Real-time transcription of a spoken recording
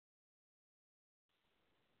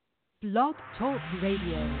Blog Talk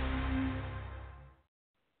Radio.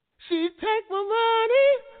 She take my money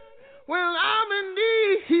when I'm in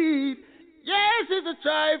need. Yes, it's a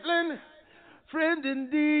trifling friend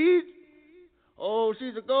indeed. Oh,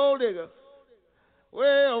 she's a gold digger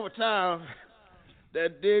way over town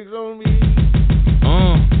that digs on me.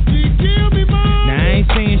 She give me money. Now I ain't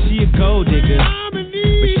saying she a gold digger, but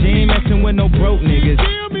she ain't messing with no broke niggas.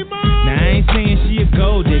 Now I ain't saying she a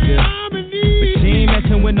gold digger, but she ain't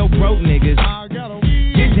messing with no broke niggas.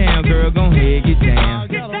 Get down, girl, gon' head, get down.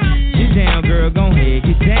 Get down, girl, gon' head,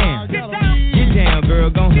 get down. Get down, girl,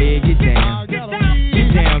 gon' head, get down.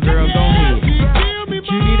 Get down, girl, gon' head.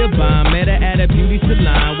 Cutie the bomb, met her at a beauty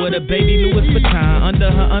salon with a baby Louis Vuitton under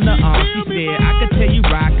her underarm. She said, I could tell you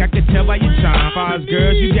rock, I could tell by your charm. Far as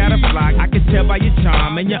girls, you got a flock, I could tell by your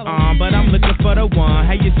charm and your arm, but I'm looking for the one.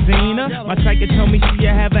 Have you seen her? My psychic told me she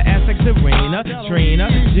have an ass like Serena, Trina,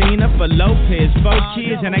 Gina, for Lopez, 4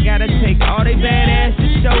 kids, and I gotta take all they badass to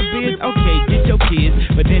showbiz. Okay, get your kids,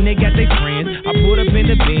 but then they got their friends. I pulled up in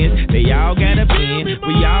the Benz, they all got a pen.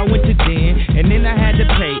 We all went to den, and then I had to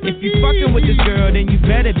pay. If you fucking with this girl, then you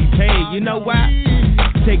better be paid. You know why?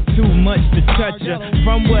 Take too much to touch her.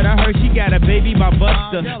 From what I heard, she got a baby by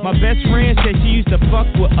Buster. My best friend said she used to fuck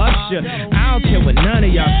with Usher. I don't care what none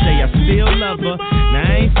of y'all say, I still love her. Now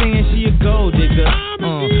I ain't saying she a gold digger,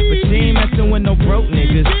 but she ain't messing with no broke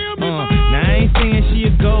niggas. Now I ain't saying she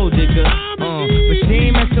a gold digger, but she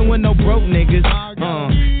ain't messing with no broke niggas.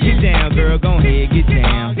 Get down, girl, gon' head, get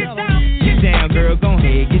down. Get down, girl, gon'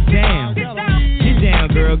 head, get down. Get down,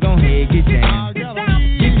 girl, gon' head, get down.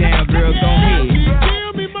 Get down, girl, gon' head.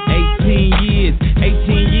 18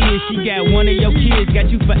 years, she got one of your kids, got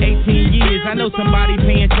you for 18 years. I know somebody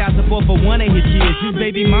paying child support for one of his kids. His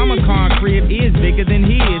baby mama car crib is bigger than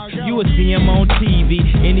his. You will see him on TV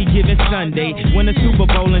any given Sunday. Win a Super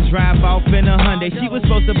Bowl and drive off in a Hyundai. She was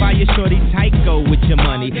supposed to buy your shorty Tyco with your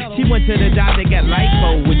money. She went to the doctor, got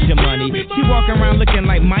lipo with your money. She walking around looking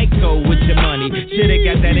like Michael with your money. Shoulda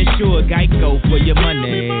got that insured Geico for your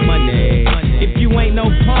money. If you ain't no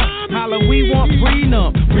punk, holla, we want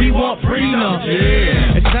prenup. We want prenup,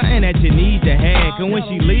 yeah. It's something that you need to have, cause when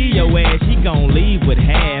she leave your ass, she gon' leave with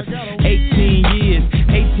half. 18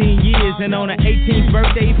 years, and on her 18th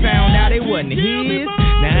birthday, found out it wasn't his.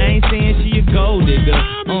 Now I ain't saying she a gold digger,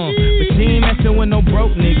 but she ain't messing with no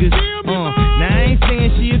broke niggas. Now I ain't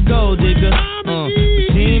saying she a gold digger, but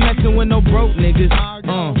she ain't messing with no broke niggas.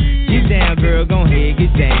 Get down, girl, gon' head,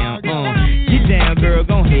 get down. Get down, girl,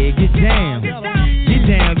 gon' head, get down. Get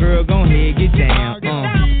down, girl, gon' head, get down.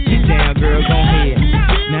 Get down, girl, gon' head.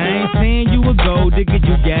 Now I ain't saying you a gold digger,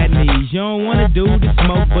 you got knees. You don't wanna do the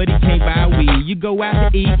smoke, but he can't buy weed. You go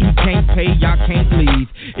out to eat, he can't pay, y'all can't leave.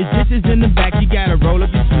 His dishes in the back, you gotta roll up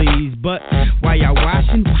your sleeves. But while y'all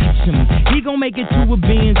washing, watch him. He gon' make it to a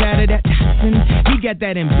beans out of that Tyson. He got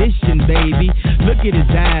that ambition, baby. Look at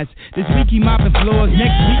his eyes. This week he mopping floors,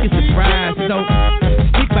 next week is surprise. So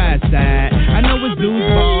stick by his side. I know his dudes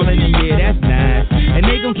ballin', and yeah, that's nice. And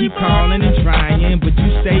they gon' keep calling and trying, but you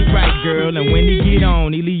stay right, girl. And when he get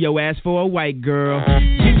on, he leave your ass for a white girl.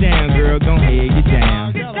 Get down, girl, gon' head, get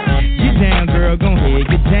down. Get down, girl, gon' head,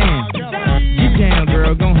 get down. Get down,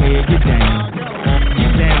 girl, gon' head, get down.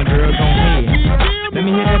 Get down, girl, gon' head. Let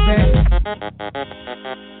me hear that back.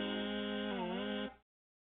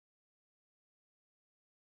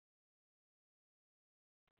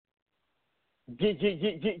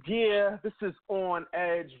 Yeah, this is On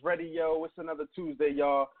Edge Radio. It's another Tuesday,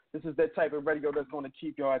 y'all. This is that type of radio that's going to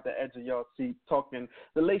keep y'all at the edge of y'all seat. Talking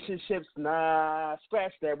relationships, nah,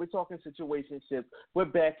 scratch that. We're talking situationships. We're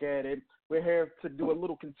back at it. We're here to do a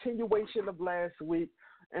little continuation of last week.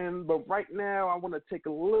 But right now, I want to take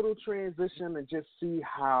a little transition and just see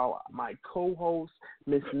how my co-host,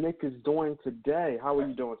 Miss Nick, is doing today. How are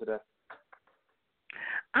you doing today?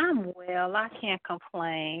 I'm well. I can't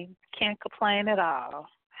complain. Can't complain at all.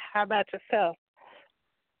 How about yourself?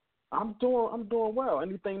 I'm doing well.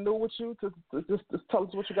 Anything new with you? Just tell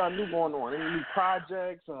us what you got new going on. Any new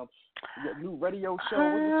projects? Your new radio show?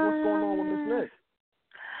 What's going on with Miss Nick?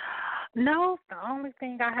 No, the only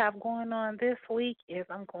thing I have going on this week is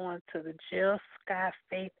I'm going to the Jill Scott,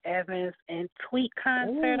 Faith Evans, and Tweet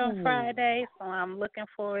concert on Friday, so I'm looking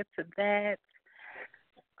forward to that.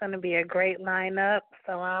 It's going to be a great lineup,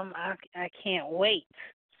 so I can't wait.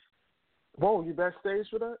 Whoa, you backstage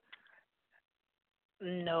for that?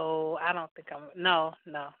 No, I don't think I'm. No,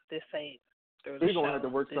 this ain't through the show. We're going to have to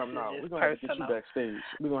work something out. We're going to have to get you backstage.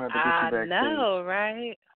 We're going to have to I get you backstage. I know,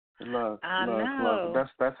 right? Love.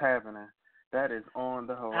 That's happening. That is on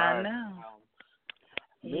the horizon. I know.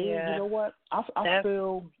 You know what? I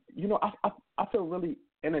feel, I feel really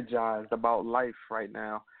energized about life right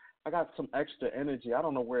now. some extra energy. I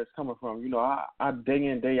don't know where it's coming from. You know, I day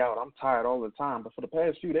in, day out, I'm tired all the time. But for the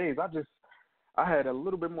past few days, I had a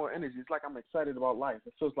little bit more energy. It's like I'm excited about life.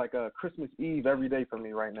 It feels like a Christmas Eve every day for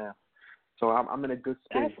me right now. So I'm in a good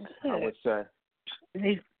space, I would say.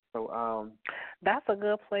 So that's a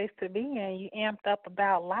good place to be in. You amped up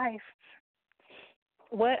about life.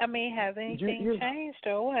 Has anything changed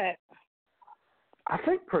or what? I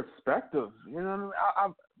think perspective. You know what I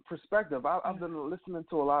mean? Perspective. I've been listening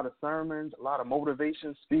to a lot of sermons, a lot of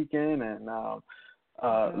motivation speaking, and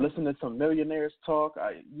listening to some millionaires talk.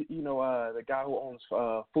 The guy who owns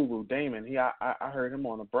Fubu, Damon. I heard him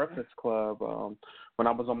on the Breakfast Club when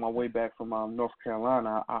I was on my way back from North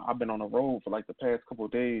Carolina. I've been on the road for like the past couple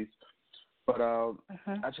of days, but I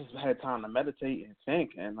just had time to meditate and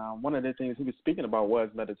think. And one of the things he was speaking about was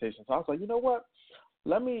meditation. So I was like, you know what?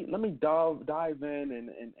 Let me dive in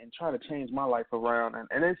and try to change my life around,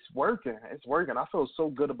 and it's working. It's working. I feel so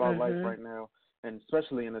good about life right now, and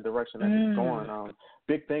especially in the direction that it's going.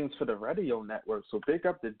 Big things for the radio network. So big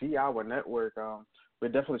up the D-Hour network. We're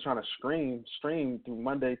definitely trying to stream through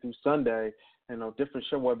Monday through Sunday, different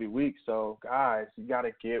show every week. So guys, you got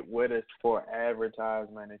to get with us for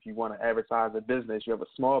advertisement. If you want to advertise a business, you have a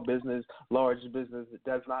small business, large business, it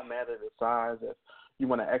does not matter the size. If you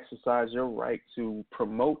want to exercise your right to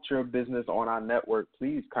promote your business on our network,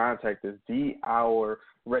 please contact us,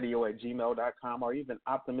 thehourradio@gmail.com or even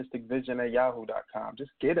optimisticvision@yahoo.com.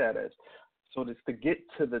 Just get at us. So just to get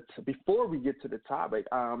to before we get to the topic,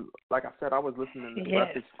 like I said, I was listening to the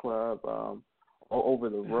Breakfast Club over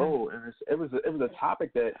the road, and it was a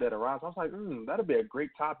topic that arose. I was like, that'd be a great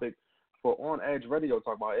topic for On Edge Radio to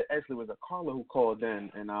talk about. It actually was a caller who called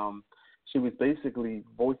in, and she was basically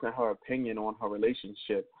voicing her opinion on her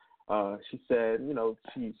relationship. She said,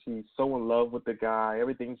 she's so in love with the guy.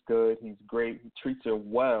 Everything's good. He's great. He treats her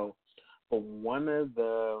well. But one of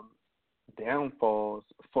the downfalls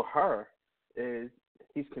for her is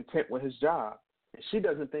he's content with his job. And she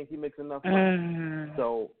doesn't think he makes enough money.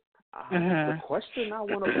 So the question I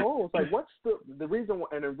want to pose, like, what's the reason?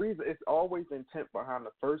 And the reason, it's always intent behind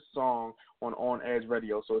the first song on Edge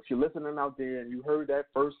Radio. So if you're listening out there and you heard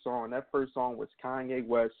that first song was Kanye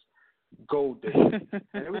West, Gold Digger.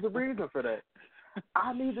 And there was a reason for that.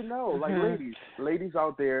 I need to know, like, ladies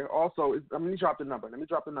out there. Also, let me drop the number. Let me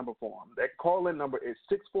drop the number for them. That call-in number is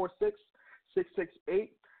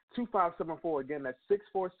 646-668-2574. Again, that's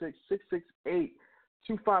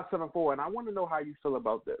 646-668-2574. And I want to know how you feel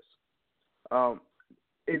about this.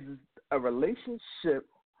 Is a relationship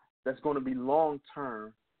that's going to be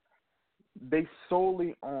long-term based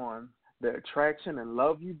solely on the attraction and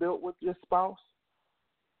love you built with your spouse,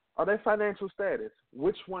 or their financial status?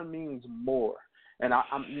 Which one means more? And I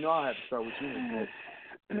have to start with you,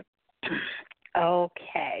 Ms.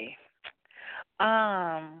 Okay.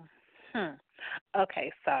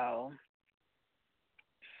 Okay, so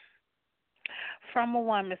from a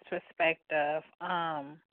woman's perspective,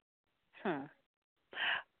 I'm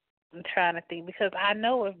trying to think, because I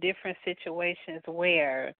know of different situations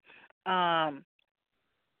where,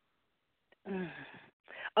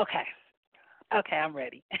 Okay, I'm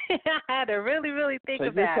ready. I had to really, really think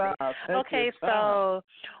about it. Okay, so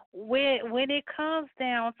when it comes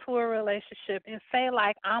down to a relationship, and say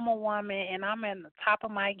like I'm a woman and I'm in the top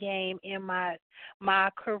of my game in my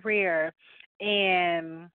career,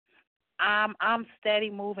 and I'm steady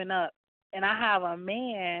moving up, and I have a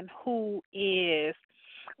man who is,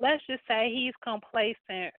 let's just say he's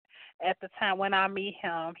complacent at the time when I meet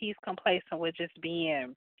him. He's complacent with just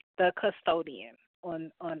being the custodian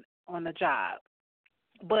on the job.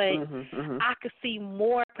 But I could see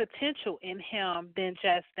more potential in him than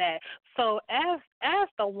just that. So as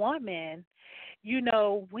the woman,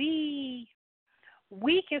 we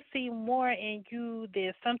can see more in you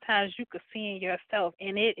than sometimes you could see in yourself.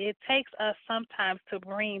 And it takes us sometimes to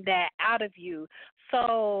bring that out of you.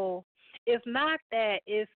 So it's not that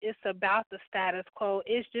it's about the status quo.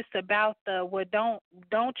 It's just about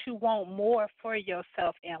don't you want more for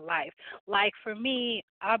yourself in life? Like for me,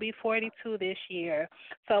 I'll be 42 this year,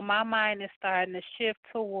 so my mind is starting to shift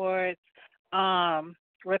towards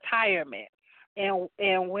retirement and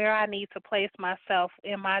where I need to place myself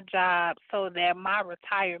in my job so that my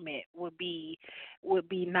retirement would be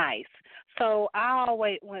nice. So I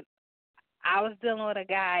always I was dealing with a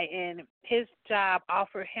guy, and his job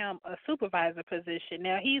offered him a supervisor position.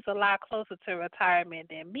 Now, he's a lot closer to retirement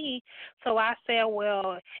than me, so I said,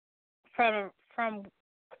 well, from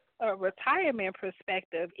a retirement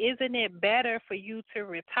perspective, isn't it better for you to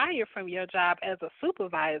retire from your job as a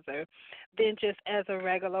supervisor than just as a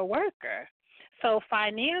regular worker? So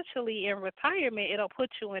financially in retirement, it'll put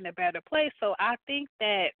you in a better place. So I think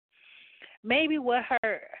that maybe where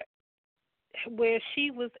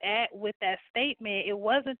she was at with that statement, it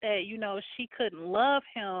wasn't that, she couldn't love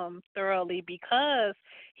him thoroughly because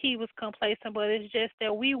he was complacent, but it's just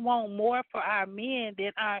that we want more for our men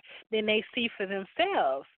than they see for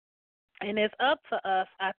themselves. And it's up to us,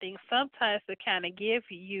 I think, sometimes to kind of give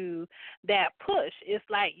you that push. It's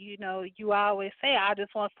like, you always say, I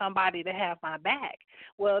just want somebody to have my back.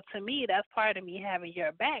 Well, to me, that's part of me having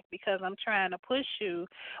your back because I'm trying to push you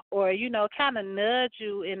or, kind of nudge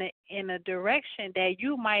you in a direction that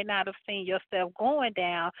you might not have seen yourself going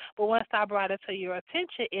down. But once I brought it to your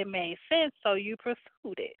attention, it made sense, so you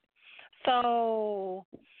pursued it. So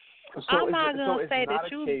I'm not going to say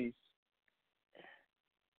that you... Case.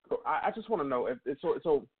 So I just want to know if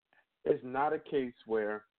it's not a case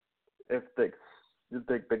where if the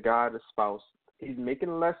guy, the spouse, he's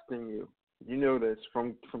making less than you. You know this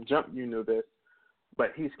from jump. You know this,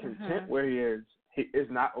 but he's content where he is.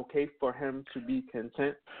 It's not okay for him to be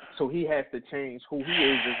content. So he has to change who he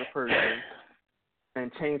is as a person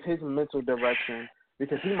and change his mental direction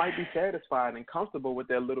because he might be satisfied and comfortable with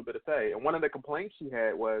that little bit of pay. And one of the complaints she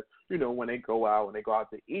had was, when they go out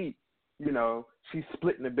to eat. She's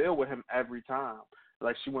splitting the bill with him every time.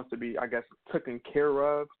 Like she wants to be, I guess, taken care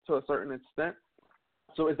of to a certain extent.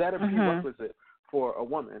 So is that a prerequisite for a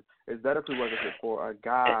woman? Is that a prerequisite for a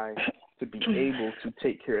guy to be able to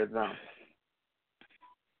take care of them?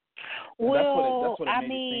 Well, that's what it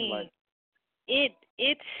made it seem like.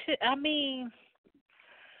 It should,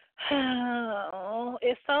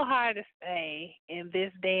 it's so hard to say in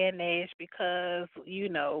this day and age because,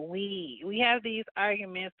 we have these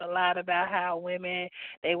arguments a lot about how women,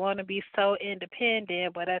 they want to be so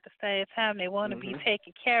independent, but at the same time they want to be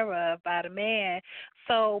taken care of by the man.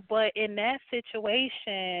 So, but in that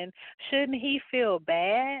situation, shouldn't he feel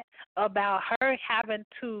bad about her having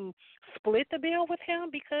to split the bill with him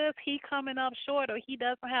because he coming up short or he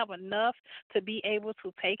doesn't have enough to be able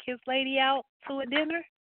to take his lady out to a dinner?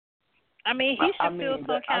 He should feel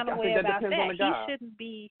some kind of way about that.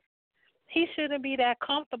 He shouldn't be that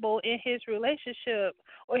comfortable in his relationship,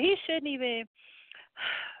 or he shouldn't even.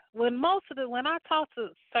 When I talk to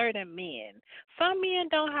certain men, some men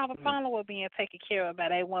don't have a problem with being taken care of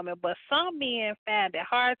by a woman, but some men find it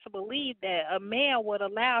hard to believe that a man would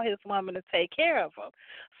allow his woman to take care of him.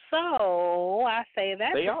 So I say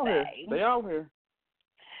that They out here.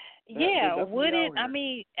 Yeah, would it?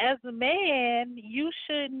 As a man, you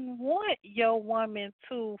shouldn't want your woman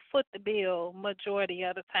to foot the bill majority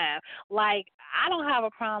of the time. Like, I don't have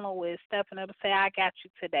a problem with stepping up and say, I got you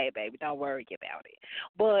today, baby. Don't worry about it.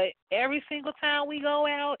 But every single time we go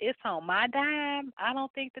out, it's on my dime. I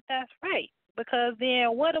don't think that that's right because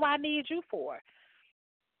then what do I need you for?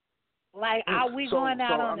 Like, are we going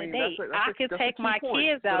out on a date? I could take my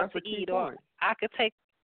kids out to eat, or I could take.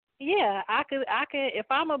 Yeah, I could. If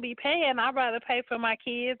I'm gonna be paying, I'd rather pay for my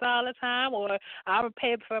kids all the time, or I would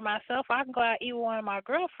pay for myself. I can go out and eat with one of my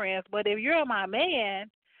girlfriends. But if you're my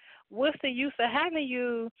man, what's the use of having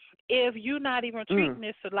you if you're not even treating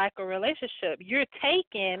this like a relationship? You're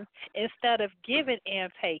taking instead of giving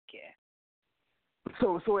and taking.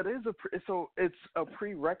 So it's a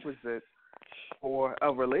prerequisite for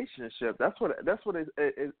a relationship. That's what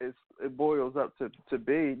it boils up to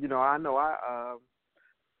be. I know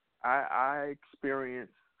I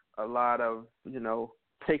experience a lot of,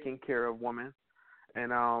 taking care of women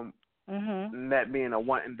and that being a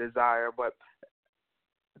want and desire, but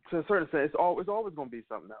to a certain extent, it's always going to be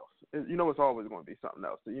something else. It's always going to be something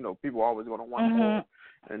else. People are always going to want more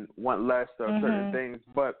and want less of certain things,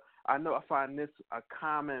 but I find this a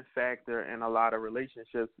common factor in a lot of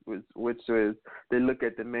relationships, which is they look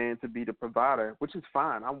at the man to be the provider, which is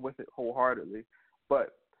fine. I'm with it wholeheartedly,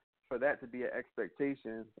 but for that to be an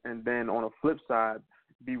expectation, and then on a flip side,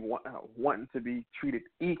 be wanting to be treated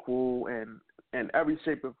equal and in every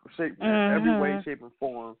every way, shape, and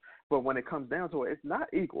form. But when it comes down to it, it's not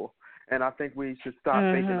equal. And I think we should stop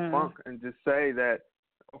faking the funk and just say that,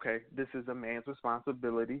 okay, this is a man's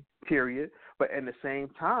responsibility, period. But at the same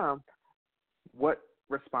time, what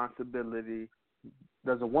responsibility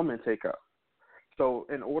does a woman take up? So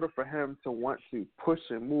in order for him to want to push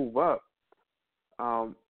and move up,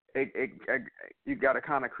 you got to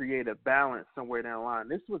kind of create a balance somewhere down the line.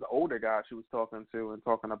 This was an older guy she was talking to and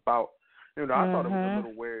talking about. I thought it was a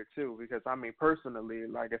little weird too because personally,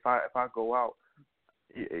 like if I go out,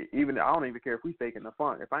 even I don't even care if we faking the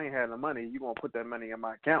funk. If I ain't having the money, you gonna put that money in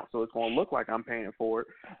my account, so it's gonna look like I'm paying for it.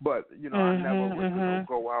 But I never would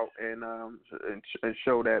go out and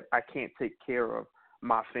show that I can't take care of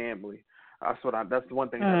my family. That's the one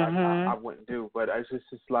thing that I wouldn't do. But it's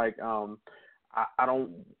just like I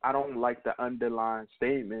don't like the underlying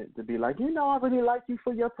statement to be like, I really like you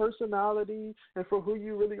for your personality and for who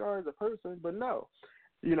you really are as a person. But no,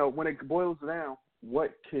 when it boils down,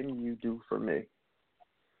 what can you do for me?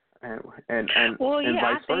 And well, and yeah,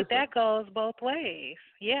 vice I think versa. that goes both ways.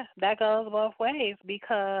 Yeah, that goes both ways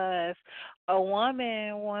because a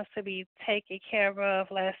woman wants to be taken care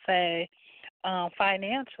of, let's say,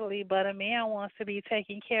 financially, but a man wants to be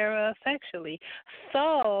taken care of sexually.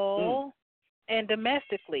 So, and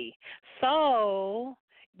domestically. So,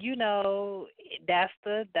 it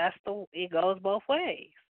goes both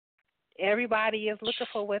ways. Everybody is looking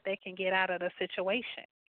for what they can get out of the situation.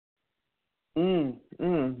 So,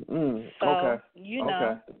 Okay. know.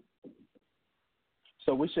 Okay.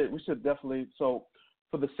 So we should definitely, so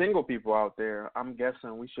for the single people out there, I'm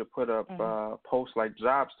guessing we should put up posts like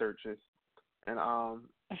job searches and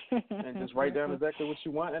just write down exactly what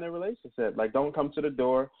you want in a relationship. Like, don't come to the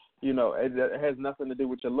door. It has nothing to do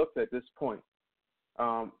with your looks at this point.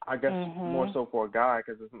 I guess more so for a guy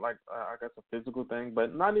because it's like I guess a physical thing,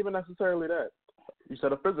 but not even necessarily that. You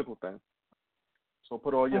said a physical thing. So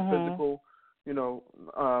put all your physical,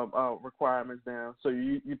 requirements down. So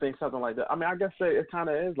you think something like that. I mean, I guess it kind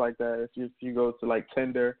of is like that if you go to like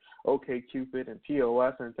Tinder, OkCupid, and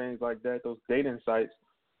POS and things like that. Those dating sites.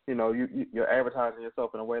 You're advertising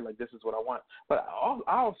yourself in a way like this is what I want. But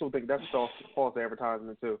I also think that's false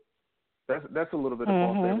advertisement too. That's a little bit of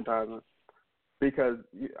false advertisement because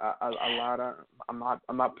a lot of I'm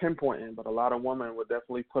not pinpointing, but a lot of women would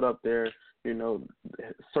definitely put up their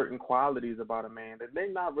certain qualities about a man that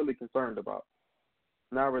they're not really concerned about.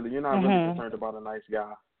 Not really. You're not really concerned about a nice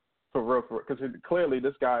guy for real, because clearly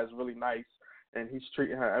this guy is really nice and he's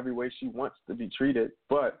treating her every way she wants to be treated,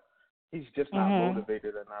 but he's just not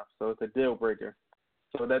motivated enough, so it's a deal breaker.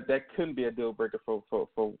 So that couldn't be a deal breaker for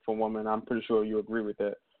women. I'm pretty sure you agree with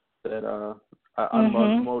that. That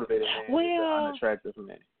unmotivated man is an unattractive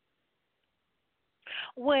man.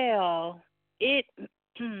 Well, it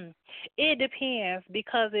it depends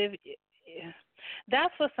because if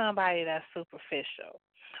that's for somebody that's superficial.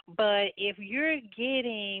 But if you're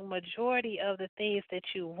getting majority of the things that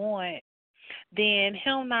you want, then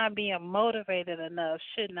him not being motivated enough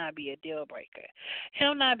should not be a deal breaker.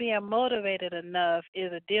 Him not being motivated enough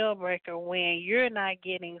is a deal breaker when you're not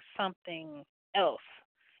getting something else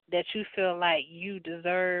that you feel like you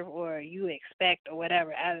deserve or you expect or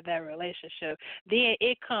whatever out of that relationship. Then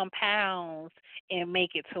it compounds and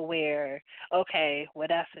make it to where, okay, well,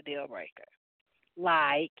 that's a deal breaker.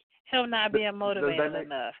 Like him not being motivated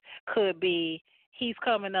enough could be he's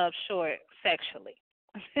coming up short sexually.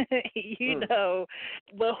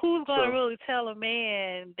 But who's going to really tell a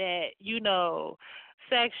man that,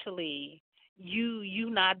 sexually, you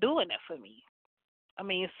not doing it for me? I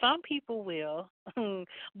mean, some people will,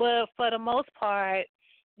 but for the most part,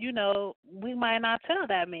 we might not tell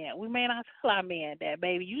that man. We may not tell our man that,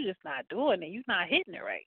 baby, you just not doing it. You not hitting it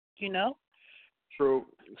right, True.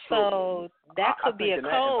 So that could be a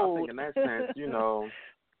code. I think in that sense,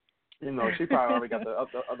 she probably already got the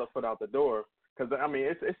other foot out the door. Because I mean,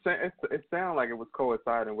 it sounded like it was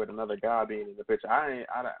coinciding with another guy being in the picture.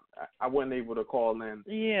 I wasn't able to call in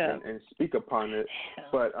and speak upon it.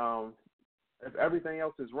 But if everything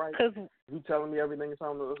else is right, you telling me everything is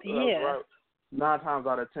right. 9 times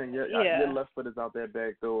out of 10, your left foot is out that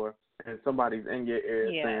back door, and somebody's in your ear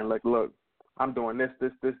saying, like, look, I'm doing this,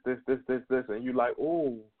 and you like,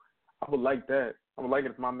 oh, I would like that. I would like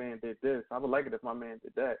it if my man did this. I would like it if my man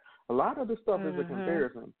did that. A lot of this stuff is a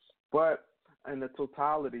comparison, but in the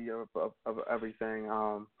totality of everything,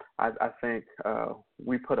 I think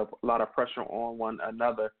we put a lot of pressure on one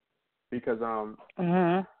another because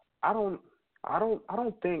I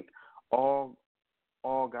don't think all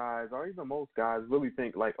guys or even most guys really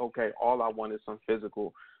think like, okay, all I want is some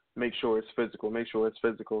physical. Make sure it's physical.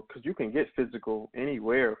 Because you can get physical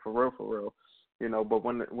anywhere for real. But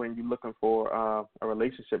when you're looking for a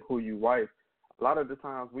relationship, who you wife, a lot of the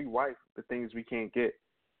times we wife the things we can't get.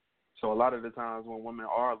 So a lot of the times when women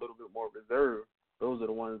are a little bit more reserved, those are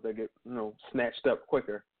the ones that get, snatched up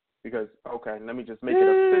quicker because, okay, let me just make it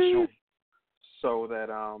official so that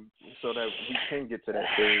we can get to that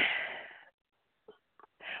stage.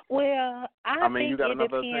 Well, I mean, think you got it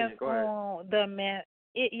another depends opinion. Go ahead. on the man.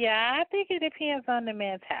 I think it depends on the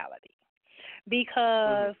mentality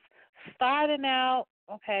because starting out,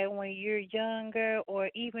 okay, when you're younger, or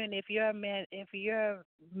even if you're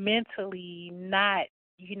mentally not,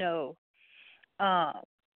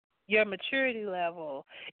 your maturity level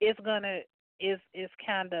is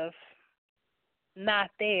kind of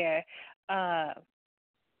not there. I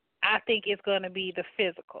think it's gonna be the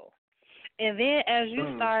physical. And then as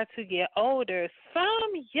you start to get older,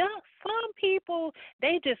 some people,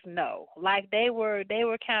 they just know. Like they were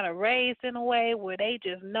kind of raised in a way where they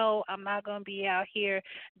just know, I'm not going to be out here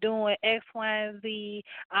doing X, Y, and Z.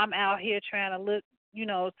 I'm out here trying to look,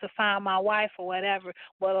 to find my wife or whatever.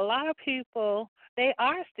 But a lot of people, they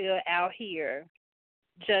are still out here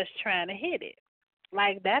just trying to hit it.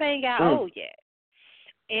 Like that ain't got old yet.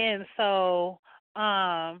 And so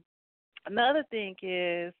another thing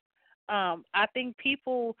is, I think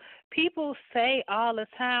people say all the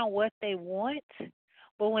time what they want,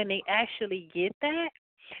 but when they actually get that,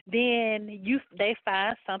 then they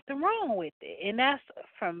find something wrong with it, and that's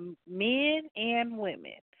from men and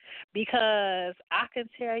women. Because I can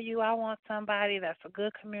tell you, I want somebody that's a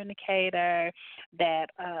good communicator, that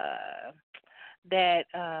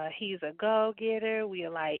he's a go-getter. We are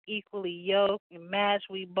like equally yoked and matched.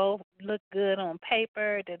 We both look good on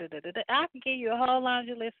paper. I can give you a whole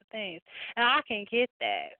laundry list of things, and I can get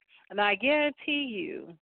that. And I guarantee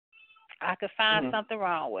you, I could find something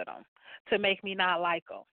wrong with them to make me not like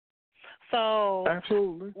them. So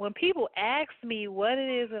absolutely, when people ask me what it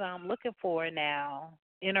is that I'm looking for now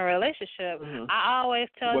in a relationship, I always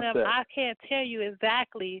tell them I can't tell you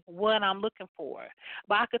exactly what I'm looking for,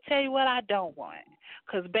 but I could tell you what I don't want.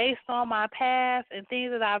 Because based on my past and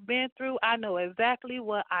things that I've been through, I know exactly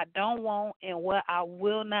what I don't want and what I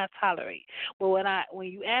will not tolerate. But when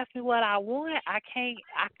you ask me what I want, I can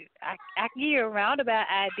give you a roundabout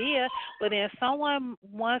idea. But then someone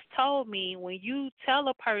once told me, when you tell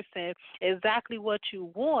a person exactly what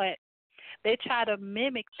you want, they try to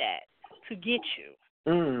mimic that to get you.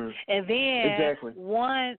 And then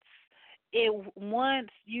once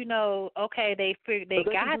okay, they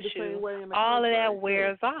got you, all of that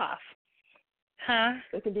wears off. Huh?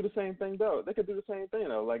 They can do the same thing though. Like if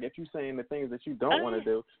you're saying the things that you don't want to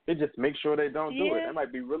do, they just make sure they don't do it. That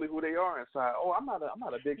might be really who they are inside. Oh, I'm not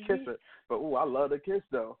a big kisser, but I love to kiss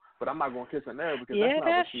though. But I'm not gonna kiss in there because that's not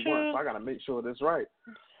what she wants. So I gotta make sure that's right.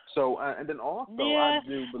 So and then also I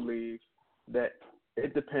do believe that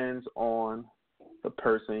it depends on the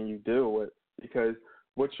person you deal with, because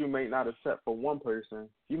what you may not accept for one person,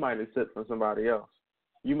 you might accept from somebody else.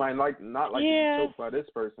 You might not like to be choked by this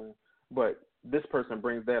person, but this person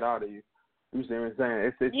brings that out of you. You see what I'm saying?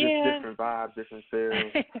 It's just different vibes, different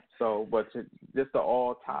feels. So, but just to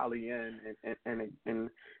all tally in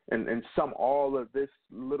and sum all of this,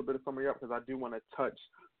 a little bit of summary up, because I do want to touch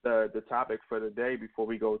the topic for the day before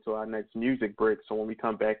we go to our next music break. So when we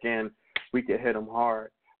come back in, we can hit them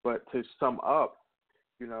hard. But to sum up,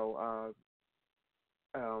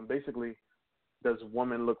 basically, does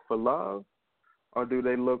women look for love, or do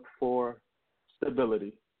they look for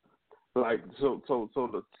stability? Like so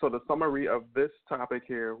the summary of this topic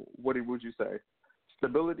here, what would you say?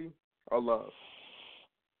 Stability or love?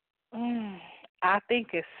 I think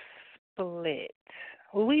it's split.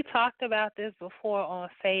 We talked about this before on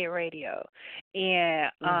Say It Radio,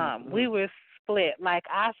 and we were split. Like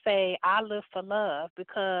I say, I look for love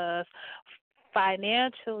because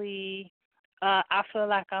financially, I feel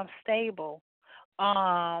like I'm stable,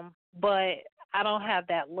 but I don't have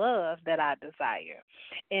that love that I desire.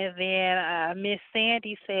 And then Miss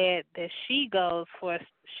Sandy said that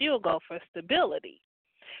she'll go for stability,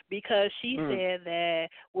 because she said that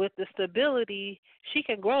with the stability, she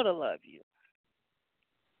can grow to love you.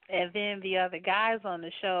 And then the other guys on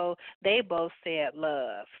the show, they both said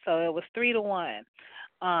love. So it was 3-1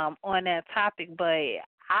 on that topic. But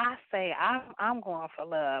I say I'm going for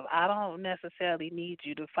love. I don't necessarily need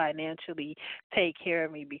you to financially take care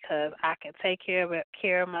of me, because I can take care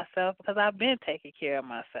of myself, because I've been taking care of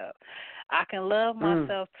myself. I can love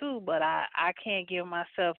myself too, but I can't give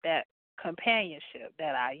myself that companionship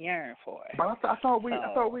that I yearn for. But I thought we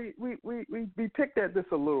picked at this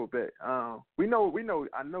a little bit. We know.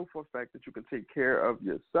 I know for a fact that you can take care of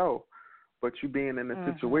yourself, but you being in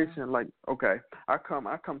a situation like, okay, I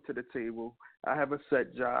come to the table. I have a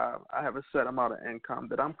set job. I have a set amount of income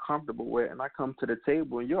that I'm comfortable with, and I come to the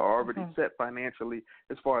table, and you're already set financially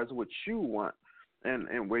as far as what you want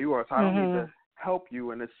and where you are. So I don't need to help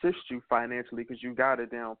you and assist you financially, because you got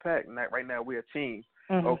it down pat. And that right now we're a team.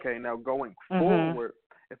 Okay, now going forward,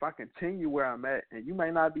 if I continue where I'm at, and you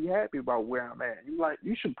may not be happy about where I'm at,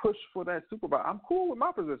 you should push for that supervisor. I'm cool with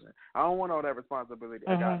my position. I don't want all that responsibility.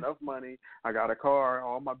 I got enough money. I got a car.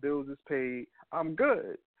 All my bills is paid. I'm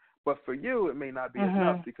good. But for you, it may not be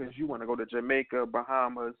enough, because you want to go to Jamaica,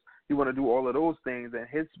 Bahamas. You want to do all of those things, and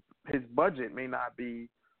his budget may not be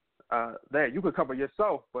that. You could cover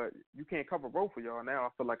yourself, but you can't cover both of y'all. Now I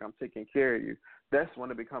feel like I'm taking care of you. That's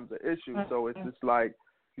when it becomes an issue. So it's just like,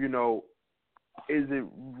 is it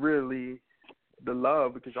really the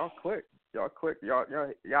love? Because y'all click. y'all click, y'all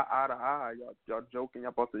eye to eye, y'all joking,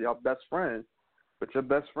 y'all both y'all best friends, but your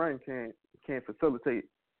best friend can't facilitate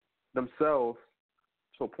themselves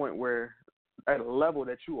to a point where at a level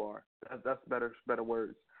that you are. That's better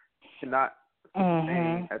words. Cannot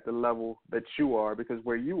sustain at the level that you are, because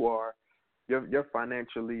where you are, you're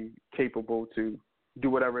financially capable to do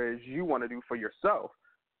whatever it is you want to do for yourself.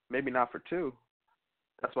 Maybe not for two.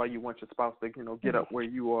 That's why you want your spouse to, get up where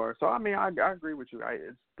you are. So, I mean, I agree with you.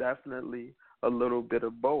 It's definitely a little bit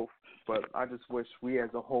of both. But I just wish we as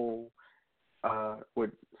a whole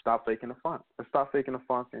would stop faking the funk. Stop faking the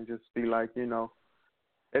funk and just be like,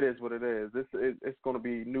 it is what it is. It's going to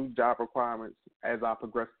be new job requirements as I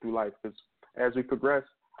progress through life. Because as we progress,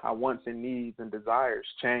 our wants and needs and desires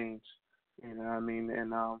change. You know what I mean?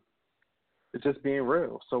 And it's just being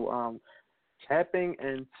real. So tapping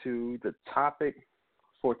into the topic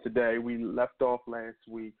for today, we left off last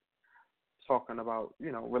week talking about,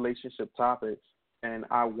 relationship topics. And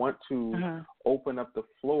I want to open up the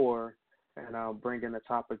floor and I'll bring in the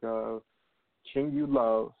topic of, can you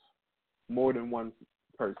love more than one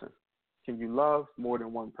person? Can you love more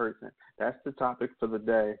than one person? That's the topic for the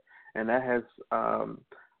day. And that has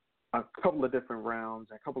a couple of different rounds,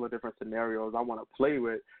 a couple of different scenarios I want to play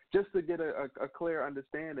with just to get a clear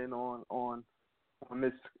understanding on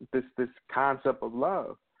this concept of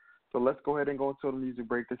love. So let's go ahead and go into the music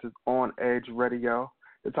break. This is On Edge Radio,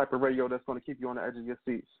 the type of radio that's going to keep you on the edge of your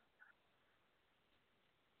seats.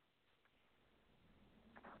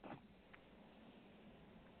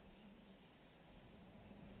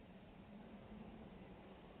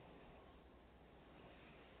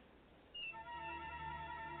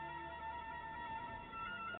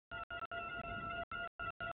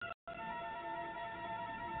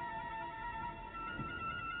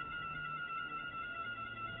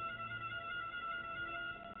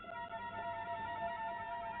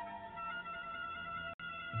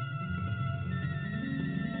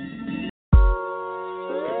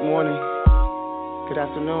 Good morning, good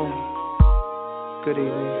afternoon, good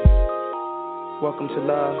evening. Welcome to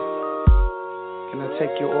Love. Can I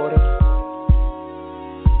take your order?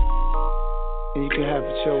 And you can have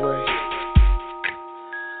it your way.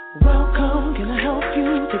 Welcome, can I help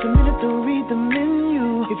you? Take a minute to read the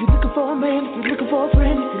menu. If you're looking for a man, if you're looking for a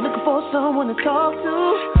friend, if you're looking for someone to talk to,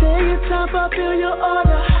 take your time, fulfill your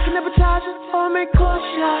order. Can advertise it or make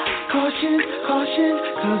caution. Caution, caution,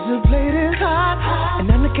 cause the plate is hot. And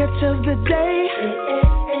I'm the catch of the day.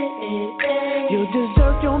 You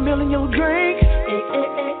deserve your meal and your drink.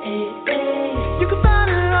 You can find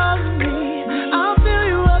it all in me. I'll fill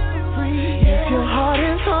you up for free. If your heart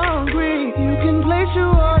is hungry, you can place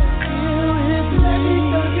your order here with me. Let me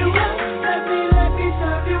serve you up. Let me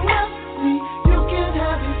serve you up. See, you can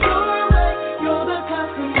have it your way. You're the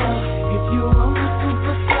customer. If you want the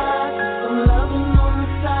superstar, some loving on the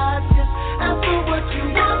side, just ask for what you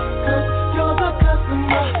want, cause you're the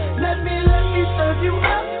customer. Let me serve you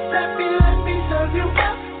up. Let me serve you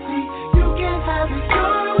up. See, you can have it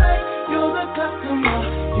your way. You're the customer.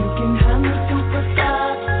 You can have me superstar,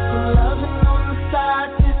 some loving on the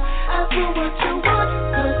side, just ask for what you want,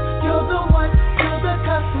 cause you're the one, you're the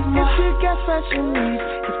customer. If you get special needs,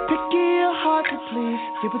 it's picky or hard to please.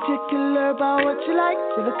 You're particular about what you like,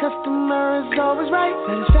 so the customer is always right.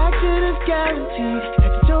 Satisfaction is guaranteed.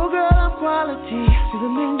 At the Joe girl, I'm quality. See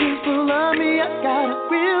the menus full of me, I got a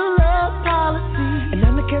real love policy. And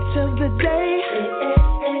I'm the catch of the day.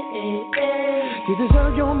 You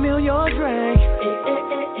deserve your meal, your drink.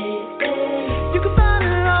 You can find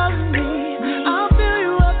it all in me. I'll fill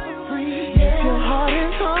you up for free. If your heart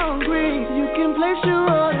is hungry, you can place your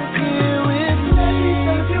order here with me. Let me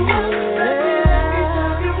serve you up. Let me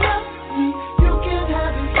serve you up. See, you can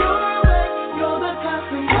have it your way. You're the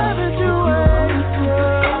customer. Have it your way.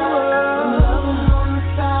 I'm loving on the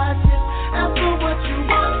side. Just ask for what you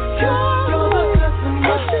want. You're the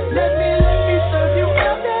customer. Let me serve you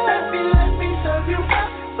up. Let me serve you up.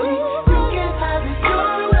 See, you can have it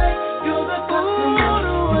your way. You're the customer.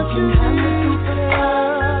 You can have it superstar.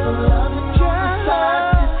 I'm loving on the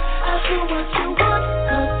side. Just ask for what you want,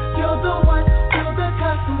 cause you're the one, you're the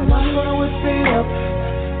customer. And I'm gonna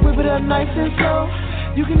whip it up nice and slow.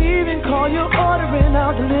 You can even call your order and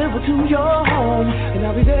I'll deliver to your home. And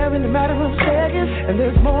I'll be there in a matter of seconds. And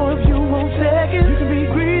there's more if you want seconds. You can be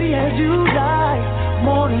greedy as you like,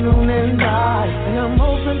 morning, noon, and night. And I'm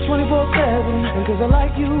open 24/7. And cause I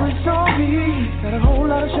like you, it's on me. Got a whole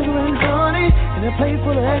lot of sugar and honey and a plate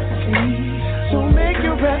full of ecstasy. So make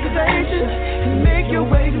your reservations and make your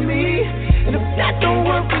way to me. And if that don't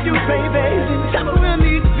work for you, baby, then tell me where I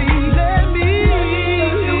need to be. Let me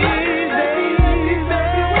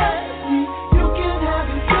serve you up. You can have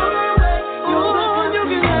it your way.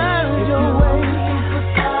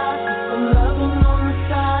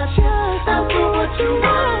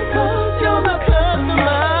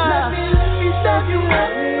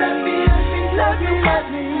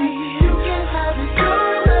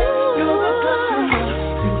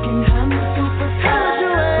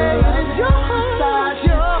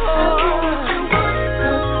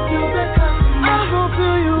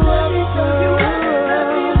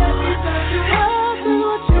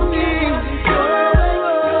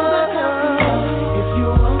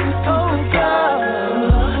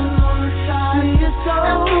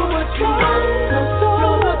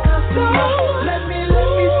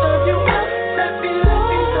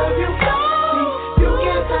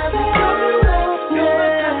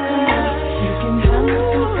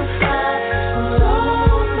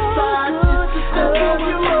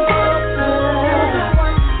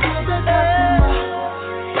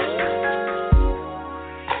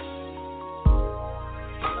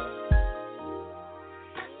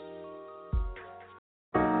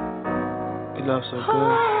 Your love so good.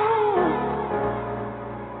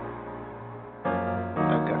 I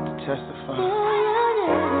got to testify.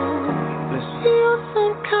 Listen. You're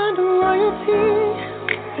some kind of royalty.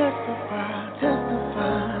 Testify,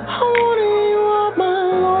 testify. I want you are my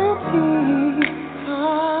loyalty. I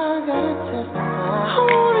gotta testify. I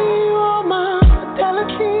want you are my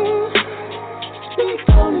fidelity. Speak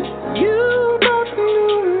on it. You don't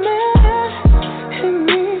know me and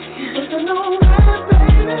me. But you know that,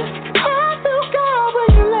 baby. I feel God when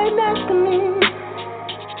you lay next to me.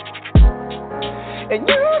 And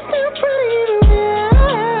you feel pretty to me.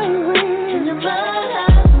 And you're mad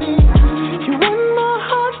at me. You want my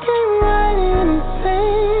heart came right in and say,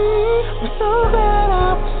 I'm so glad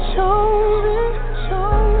I was chosen.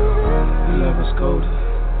 Your love is golden.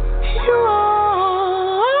 You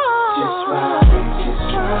are just right,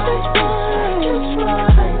 just right, just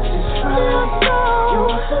right, just right. You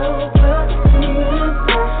are so good to me,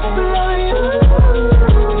 perfect. Love you,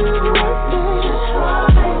 just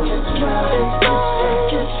right, just right,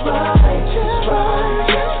 just right, just right,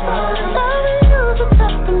 just right. Loving you's a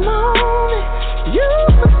testimony. You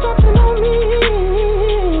put something on me.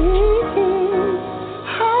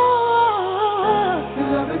 You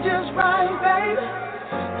love it just right, baby.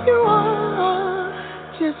 You are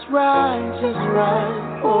just right,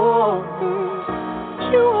 oh.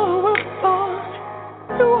 You are a thought,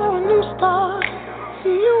 you are a new start.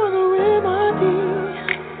 You are the remedy.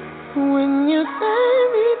 When you save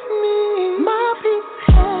me to me, my peace is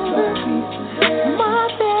heaven, my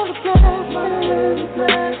daily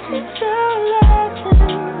blessing, it's your lesson,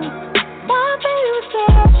 my favorite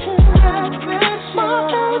session, my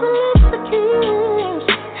favorite lipstick kiss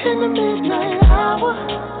in the midnight hour.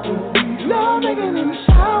 Love making in the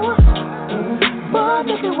shower, but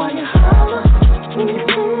look at why you holler.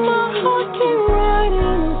 My heart came right in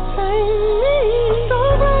and say, so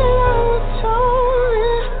glad I was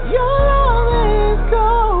chosen. Your love is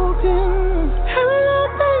golden. Every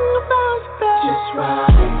little thing about you, babe. Just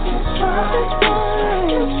right, just right,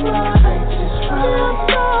 just right, just right.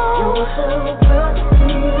 You were so good to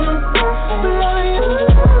me, perfect. Love you,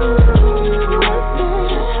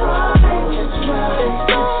 just right, just right,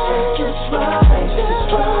 just right,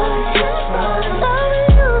 just right, just right. Loving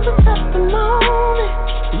you's a testimony.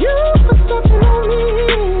 You put something on me.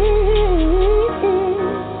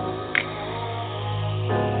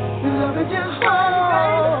 Love it just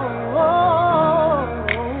right,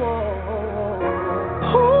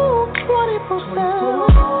 ooh, 24/7.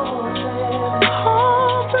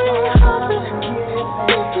 All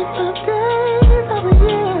 365 days of the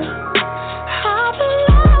year. I've been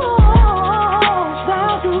lost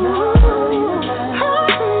without you.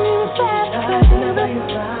 I've been sad, baby.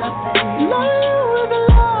 Love you with a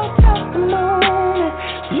love testimony.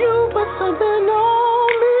 You put something on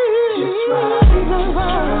me. Just right, just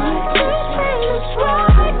right, just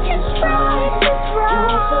right, just right, just right,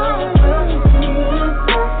 just right.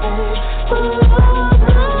 But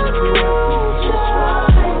love you just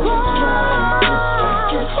right,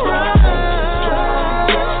 just right, just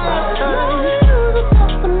right. Love you the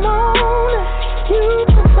testimony. You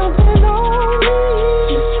put something on me.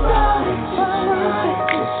 Just right, just right,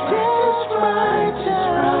 just right, just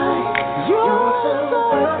right. You're so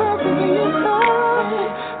perfect in your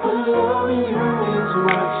life. But loving you is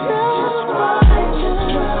right, just right, just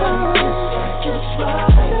right, just right, just right.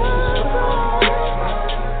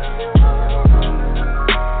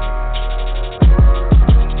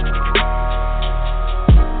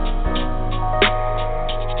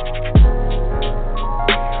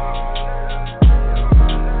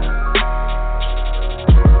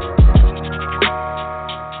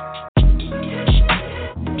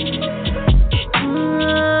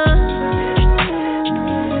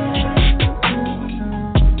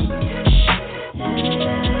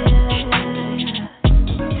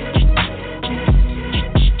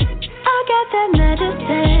 I got that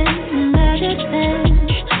medicine.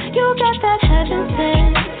 You got that heaven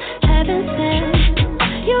sent.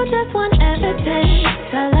 You just want evidence.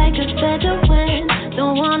 I like a better when.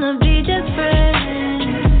 Don't wanna be just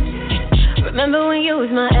friends. Remember when you was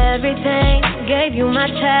my everything? Gave you my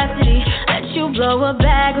chastity. Let you blow a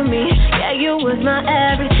bag with me. Yeah, you was my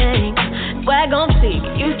everything. Swag on fleek,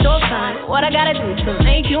 you so fine. What I gotta do to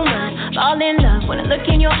make you mine? Fall in love when I look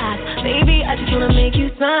in your eyes. Baby, I just wanna make you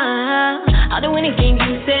smile. I'll do anything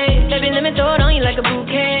you say. Baby, let me throw it on you like a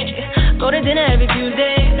bouquet. Go to dinner every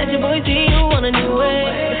Tuesday. Let your boys see you on a new way.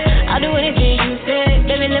 I'll do anything you say.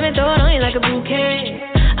 Baby, let me throw it on you like a bouquet.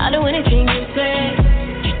 I'll do anything you say.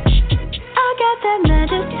 I got that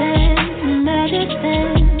medicine.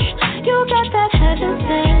 You got that heaven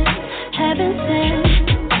sent.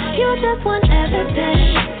 You just want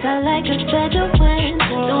like a special friend.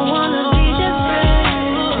 Don't wanna be just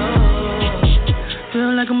friends.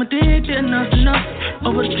 Feel like I'm addicted, nothing enough.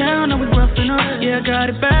 Over the town and we roughing up. Yeah, I got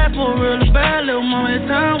it bad for real bad. Little mama, it's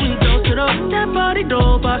time we dose it up. That body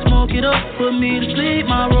dope, I smoke it up. Put me to sleep,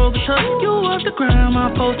 my robe is tucked. You off the ground, I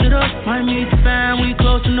post it up. Might meet the fam, we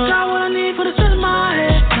close enough. Got what I need for the stress of my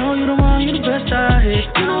head. No, you the one, you the best I hit.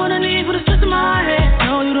 You know what I need for the stress of my head.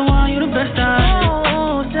 No, you the one, you the best I hit.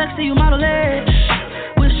 Oh, sexy, you model it.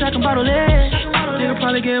 Wish I could bottle it. You'll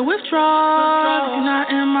probably get withdrawal if you're not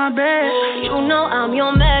in my bed. You know I'm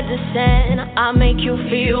your medicine. I make you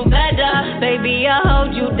feel better. Baby, I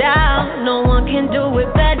hold you down. No one can do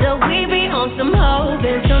it better. We be on some hoes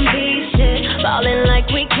and some beat shit. Ballin' like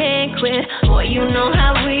we can't quit. Boy, you know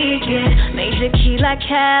how we get. Major key like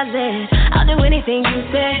Khaled. I'll do anything you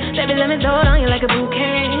say. Baby, let me throw it on you like a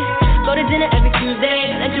bouquet. Go to dinner every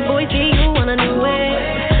Tuesday. Let your boy see you on a new way.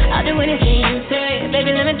 I'll do anything you say.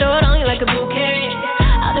 Baby, let me throw it on you like a bouquet.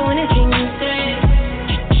 I'll do anything you say.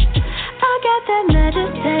 I got that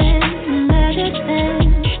medicine,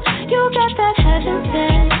 medicine. You got that heaven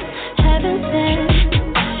sent, heaven sent.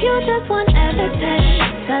 You just want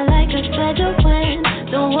evidence. I like a special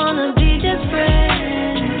friend. Don't wanna be just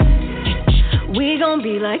friends. We gon'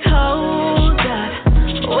 be like, hold up.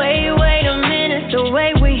 Wait a minute. The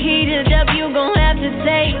way we heated up, you gon' have to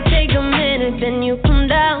take a minute. Then you come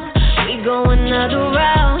down. We go another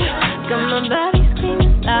round. Got my body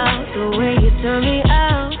screaming loud. The way you turn me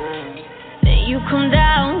out. Then you come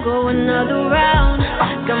down, go another round.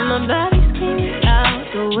 Got my body screaming out.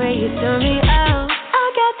 The way you turn me out.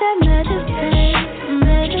 I got that medicine,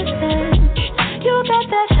 medicine. You got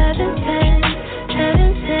that heaven sent,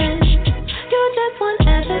 heaven sent. You just want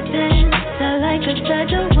evidence. I like a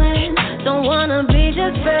special friend. Don't wanna be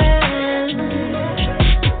just friends.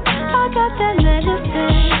 I got that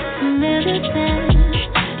medicine, medicine.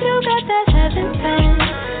 You got that heaven sent,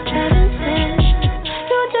 heaven sent.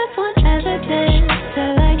 You just want evidence. I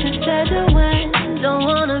like a special friend. Don't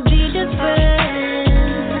wanna be just friends.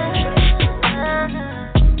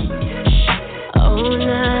 Oh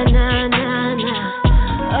na na na na.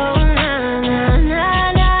 Oh na na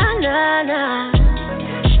na na na na.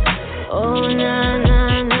 Oh na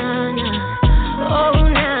na na na. Oh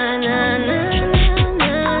na na na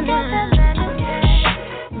na na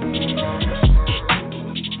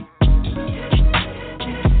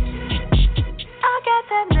I got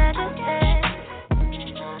that medicine.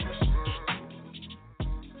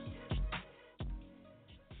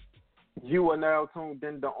 You are now tuned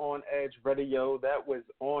into On Edge Radio. That was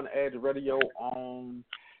On Edge Radio on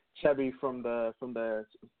Chevy from the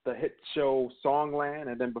hit show Songland,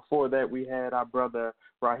 and then before that we had our brother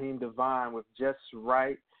Raheem Devine with Just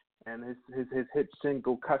Right and his hit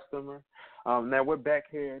single Customer. Now we're back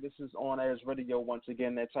here. This is On Edge Radio once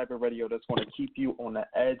again, that type of radio that's going to keep you on the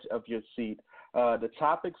edge of your seat. The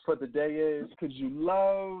topic for the day is, could you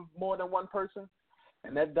love more than one person?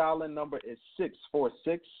 And that dial-in number is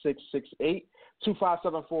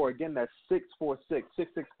 646-668-2574. Again, that's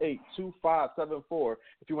 646-668-2574.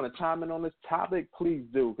 If you want to chime in on this topic, please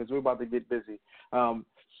do, because we're about to get busy.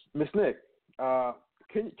 Miss Nick, can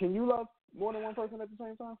you love more than one person at the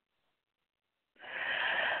same time?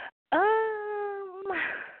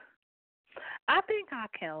 I think I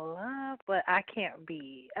can love, but I can't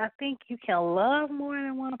be. I think you can love more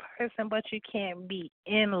than one person, but you can't be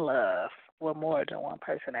in love with more than one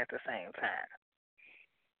person at the same time.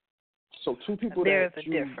 So two people There's that a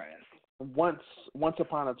you difference. once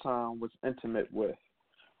upon a time was intimate with,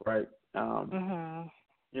 right?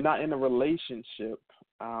 You're not in a relationship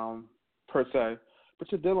per se,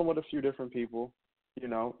 but you're dealing with a few different people. You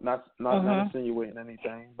know, not insinuating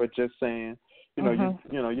anything, but just saying, you know,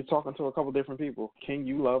 you're talking to a couple different people. Can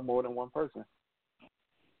you love more than one person?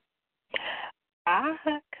 I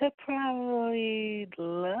could probably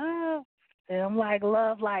love them, like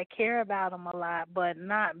care about them a lot, but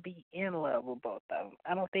not be in love with both of them.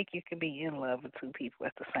 I don't think you can be in love with two people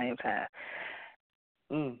at the same time.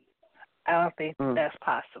 I don't think that's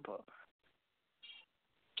possible.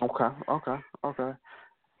 Okay.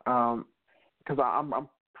 Because I'm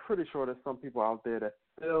pretty sure there's some people out there that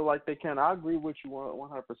feel like they can. I agree with you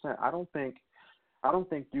 100%. I don't think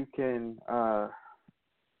you can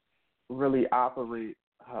really operate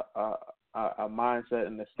a mindset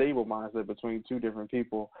and a stable mindset between two different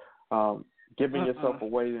people, giving yourself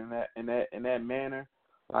away in that manner.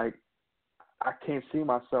 Like, I can't see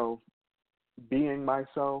myself being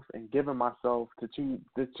myself and giving myself to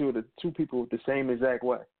the two people the same exact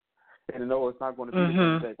way. And I know it's not going to be the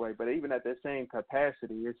same exact way, but even at the same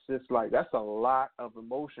capacity, it's just like that's a lot of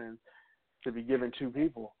emotion to be given two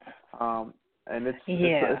people. And it's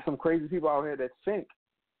some crazy people out here that think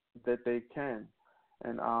that they can.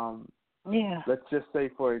 And let's just say,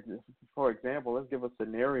 for example, let's give a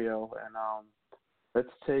scenario, and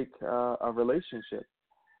let's take a relationship,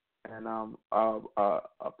 and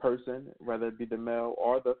a person, whether it be the male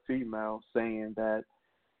or the female, saying that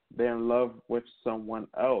they're in love with someone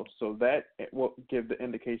else. So that will give the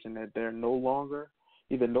indication that they're no longer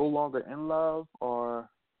in love, or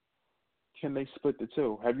can they split the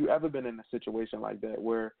two? Have you ever been in a situation like that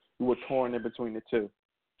where you were torn in between the two?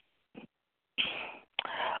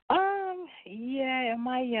 Yeah, in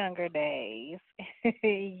my younger days.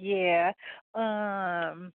 Yeah.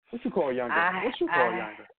 What you call younger?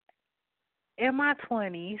 Younger? In my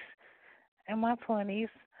 20s. You're not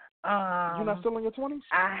still in your 20s?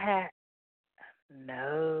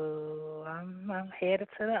 No, I'm headed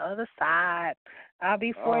to the other side. I'll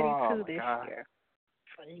be 42 this year.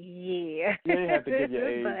 Yeah. You didn't have to give your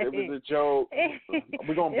age. It was a joke.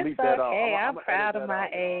 We're going to bleep that out. Okay. I'm proud of my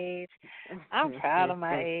age. I'm proud of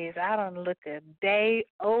my age. I don't look a day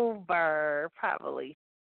over probably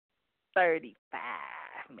 35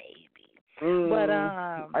 maybe. But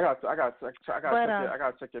I got to check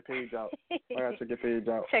your page out.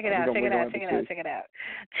 Check it out.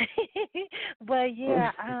 But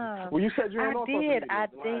yeah, well, you said you were on social media. I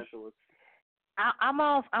did. I'm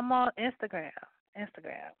on Instagram.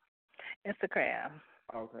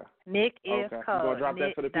 Okay. Nick is cold. You gonna drop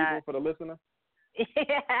that for the people, for the listener?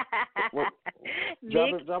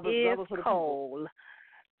 Nick drop is it for the cold.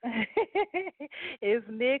 It's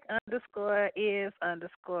Nick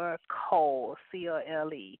 _is_Cole, COLE,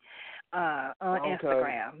 on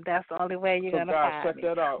Instagram. That's the only way you're gonna find check me.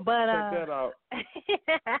 That out. Check that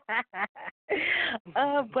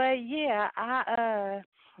out. But yeah, I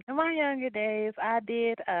in my younger days, I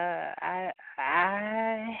did. I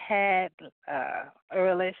had a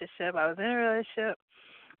relationship. I was in a relationship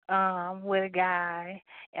with a guy,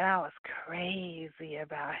 and I was crazy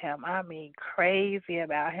about him. I mean, crazy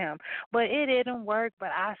about him. But it didn't work, but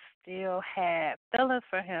I still had feelings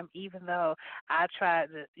for him, even though I tried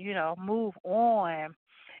to, move on,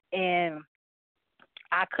 and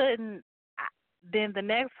I couldn't. Then the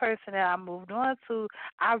next person that I moved on to,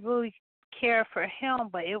 I really cared for him,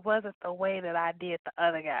 but it wasn't the way that I did the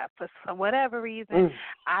other guy. For whatever reason,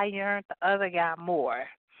 I yearned the other guy more.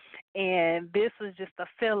 And this was just a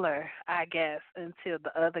filler, I guess, until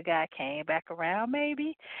the other guy came back around,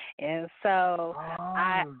 maybe. And so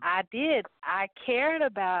I did. I cared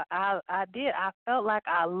about. I did. I felt like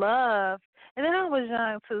I loved. And then I was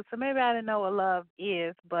young too, so maybe I didn't know what love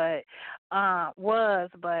is, but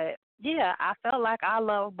But yeah, I felt like I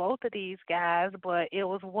loved both of these guys, but it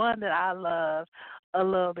was one that I loved a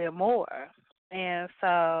little bit more. And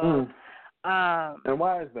so, and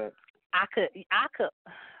why is that? I could.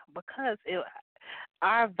 Because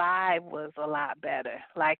our vibe was a lot better.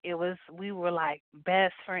 Like we were like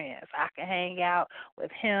best friends. I could hang out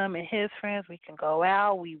with him and his friends. We can go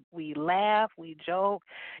out. We laugh. We joke.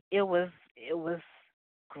 It was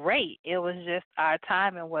great. It was just our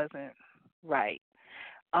timing wasn't right.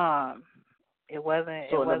 It wasn't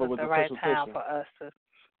the right time for us to.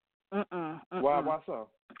 Why so?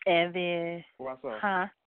 And then. Why so? Huh?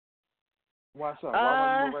 Why so?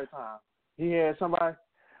 Why wasn't the right time? He had somebody.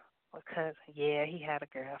 Because he had a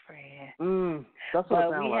girlfriend. That's what it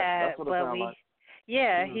sounds like. That's what it sounds like.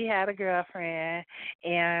 Yeah, he had a girlfriend,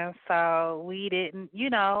 and so we didn't,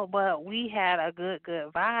 but we had a good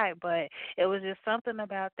vibe. But it was just something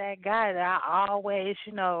about that guy that I always,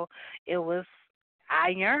 I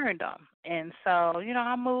yearned him. And so,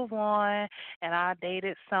 I moved on and I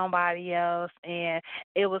dated somebody else, and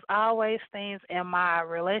it was always things in my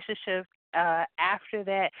relationship after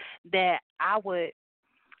that I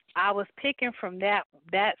was picking from that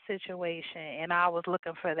situation, and I was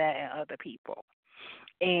looking for that in other people.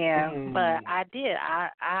 And but I did.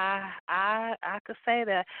 I could say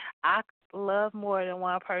that I love more than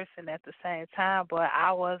one person at the same time, but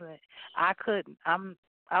I was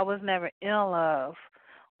never in love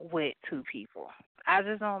with two people. I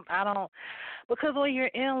don't because when you're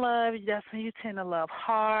in love, that's when you tend to love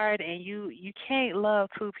hard, and you can't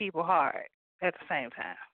love two people hard at the same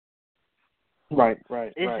time. Right.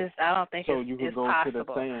 It's just, I don't think you could it's go possible. To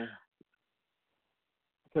the saying,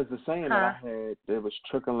 because the saying that I had that was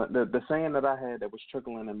trickling, the saying that I had that was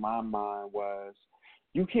trickling in my mind was,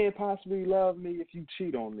 you can't possibly love me if you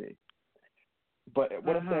cheat on me. But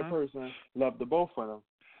what if that person loved the both of them?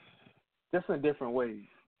 Just in different ways.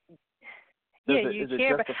 You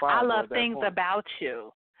care, but I love things about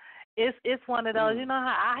you. it's one of those. You know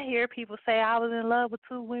how I hear people say I was in love with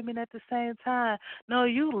two women at the same time. No,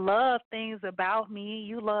 you love things about me.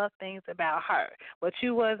 You love things about her, but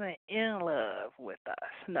you wasn't in love with us.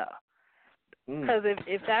 No, because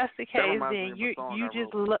if that's the case, then you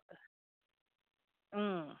just look.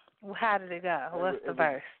 How did it go? What's the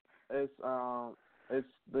verse? It's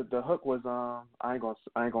the hook was I ain't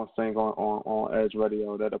gonna sing on Edge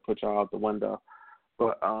Radio. That'll put y'all out the window.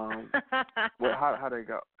 But how did it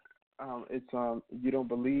go? It's you don't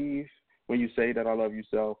believe when you say that I love you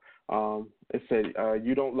so. It said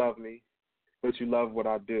you don't love me, but you love what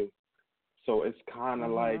I do. So it's kind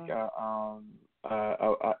of like a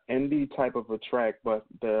indie type of a track, but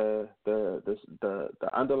the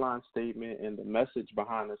underlying statement and the message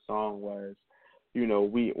behind the song was, you know,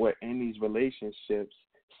 we're in these relationships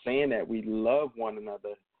saying that we love one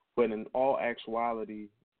another, but in all actuality,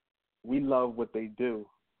 we love what they do.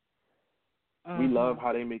 We love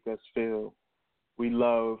how they make us feel. We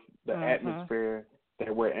love the atmosphere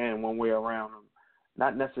that we're in when we're around them,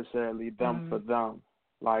 not necessarily them for them.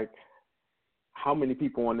 Like, how many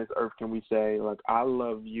people on this earth can we say, like, I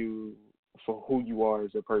love you for who you are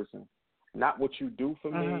as a person? Not what you do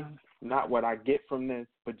for me, not what I get from this,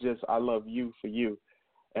 but just I love you for you.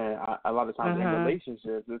 And a lot of times in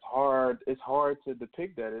relationships, it's hard to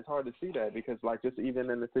depict that. It's hard to see that because, like, just even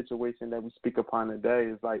in the situation that we speak upon today,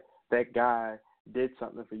 it's like that guy did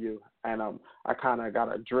something for you. And I kind of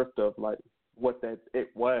got a drift of, like, what that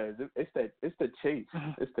it was. It's the chase.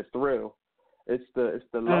 It's the thrill. It's the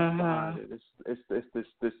love behind it. It's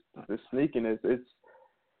this sneakiness. It's,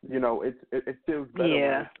 you know, it feels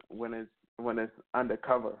better when it's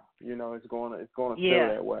undercover. You know, it's going to feel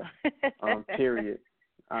that way. Period.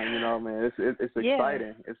 You know, man, it's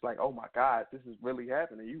exciting. It's like, oh my God, this is really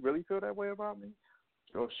happening. You really feel that way about me?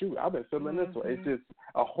 Oh shoot, I've been feeling this way. It's just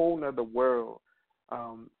a whole nother world.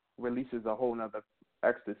 Releases a whole nother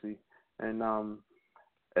ecstasy, and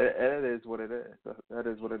it is what it is. That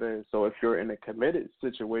is what it is. So if you're in a committed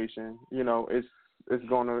situation, you know, it's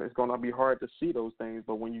gonna be hard to see those things.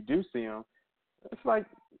 But when you do see them, it's like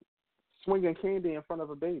swinging candy in front of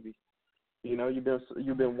a baby. You know, you've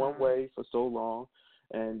been one way for so long,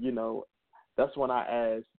 and you know, that's why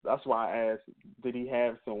I asked, did he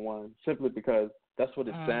have someone? Simply because that's what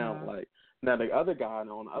it sounds like. Now the other guy on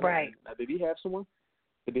the other end, now, did he have someone?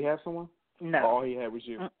 Did he have someone? No. Or all he had was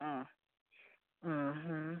you.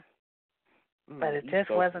 But it just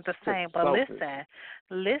wasn't the same. But listen.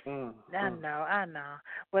 I know.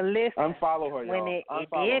 But listen. Unfollow her, y'all.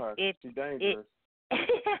 Unfollow her. She's dangerous.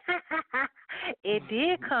 It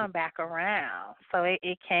did come back around. So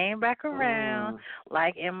it came back around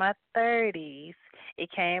like in my 30s. It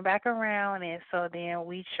came back around, and so then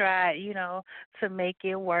we tried, you know, to make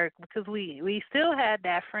it work because we still had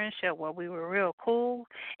that friendship where we were real cool,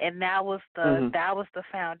 and that was the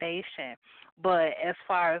foundation. But as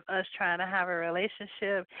far as us trying to have a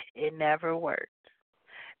relationship, it never worked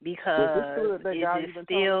because it is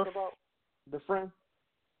still about the friend.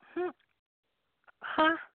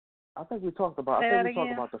 Huh? I think we talked about.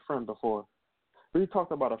 Talked about the friend before. We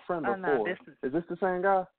talked about a friend before. No, is this the same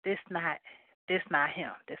guy? This not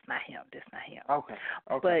him.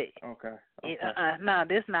 Okay. No,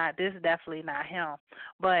 this is definitely not him.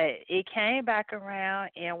 But it came back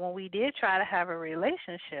around, and when we did try to have a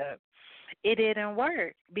relationship, it didn't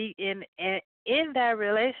work. In that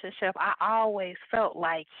relationship, I always felt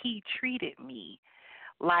like he treated me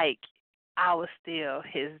like I was still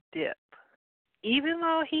his dip. Even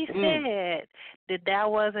though he said that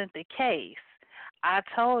wasn't the case, I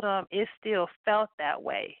told him it still felt that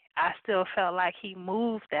way. I still felt like he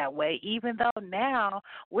moved that way, even though now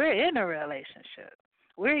we're in a relationship.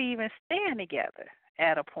 We're even staying together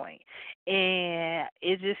at a point. And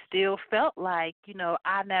it just still felt like, you know,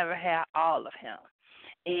 I never had all of him.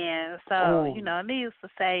 And so, you know, needless to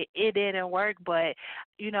say, it didn't work. But,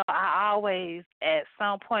 you know, I always, at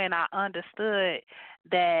some point, I understood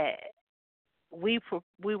that we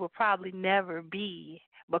would probably never be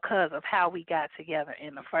because of how we got together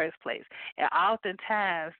in the first place. And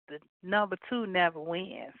oftentimes, the number two never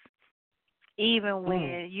wins, even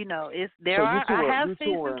when, you know, I have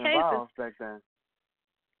seen some cases. Back then.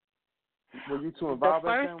 Were you two involved the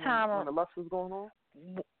first time when the lust was going on?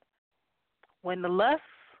 When the lust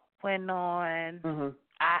went on,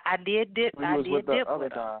 I did dip with the other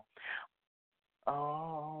with guy.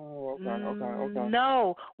 Oh, okay.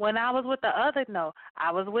 No, when I was with the other,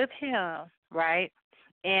 I was with him, right?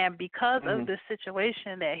 And because of the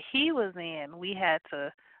situation that he was in, we had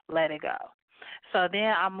to let it go. So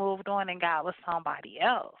then I moved on and got with somebody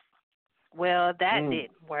else. Well, that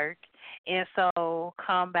didn't work. And so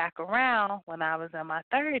come back around when I was in my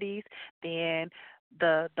 30s, then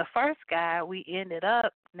the first guy, we ended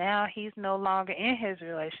up, now he's no longer in his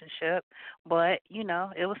relationship, but, you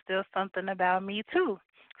know, it was still something about me too.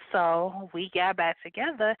 So we got back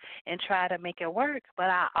together and tried to make it work, but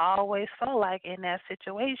I always felt like in that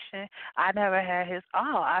situation, I never had his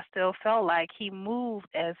all. I still felt like he moved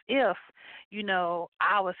as if, you know,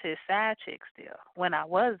 I was his side chick still, when I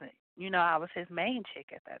wasn't. You know, I was his main chick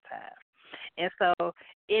at that time. And so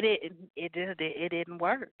it didn't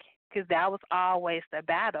work, because that was always the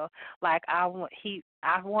battle. Like I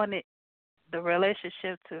wanted the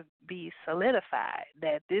relationship to be solidified,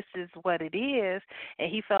 that this is what it is,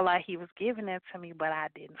 and he felt like he was giving it to me, but I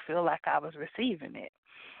didn't feel like I was receiving it.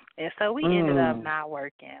 And so we ended up not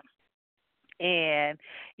working. And,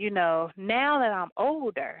 you know, now that I'm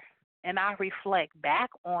older and I reflect back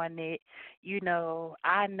on it, you know,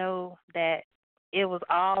 I know that it was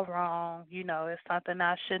all wrong. You know, it's something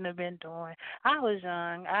I shouldn't have been doing. I was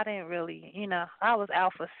young. I didn't really, you know, I was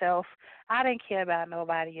out for self. I didn't care about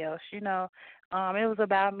nobody else, you know. It was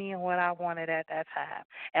about me and what I wanted at that time.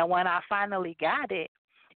 And when I finally got it,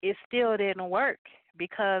 it still didn't work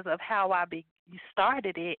because of how I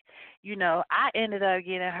started it. You know, I ended up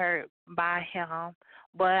getting hurt by him,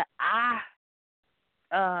 but I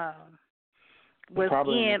was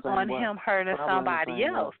in on him hurting somebody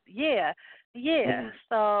else. Yeah. Yeah,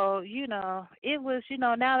 so, you know, it was, you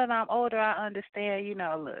know, now that I'm older, I understand, you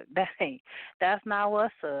know, look, that's not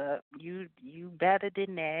what's up. You better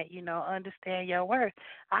than that, you know, understand your worth.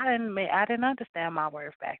 I didn't understand my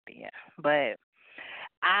worth back then, but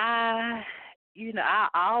I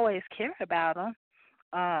always care about him.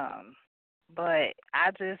 But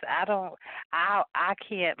I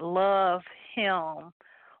can't love him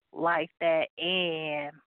like that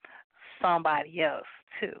and somebody else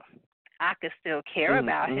too. I could still care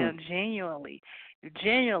about him, genuinely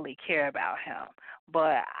care about him,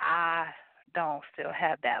 but I don't still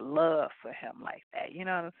have that love for him like that. You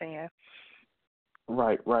know what I'm saying?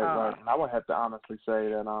 Right. And I would have to honestly say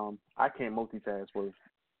that I can't multitask with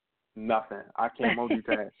nothing. I can't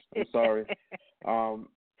multitask. I'm sorry.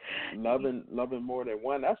 Loving more than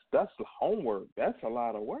one, that's homework. That's a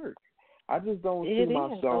lot of work. I just don't see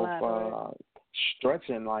myself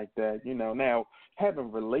stretching like that, you know. Now, having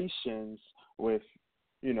relations with,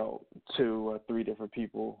 you know, 2 or 3 different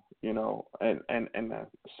people, you know, and the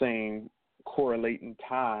same correlating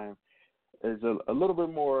time is a little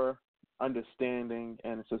bit more understanding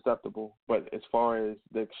and susceptible. But as far as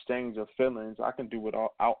the exchange of feelings, I can do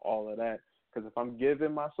without all of that. Because if I'm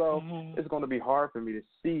giving myself, it's going to be hard for me to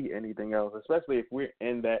see anything else, especially if we're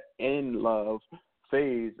in that in love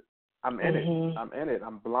phase. I'm in it.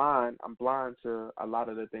 I'm blind to a lot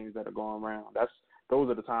of the things that are going around. Those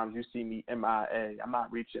are the times you see me MIA. I'm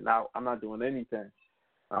not reaching out. I'm not doing anything.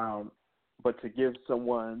 But to give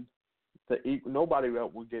someone nobody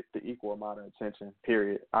else will get the equal amount of attention.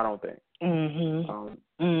 Period. I don't think. As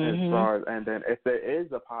far as, and then if there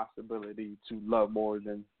is a possibility to love more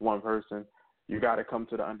than one person, you got to come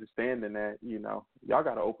to the understanding that, you know, y'all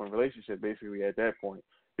got an open relationship basically at that point.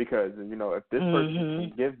 Because, you know, if this person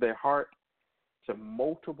can give their heart to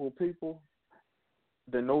multiple people,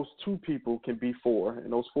 then those 2 people can be 4,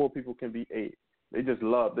 and those 4 people can be 8. They're just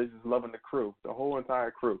loving the crew, the whole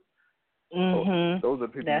entire crew. So those are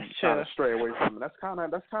people you try to stray away from. And that's kind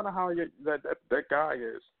of how that guy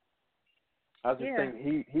is. I just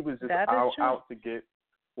think he was just out to get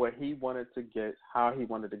what he wanted to get, how he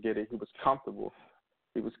wanted to get it. He was comfortable.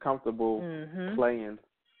 He was comfortable playing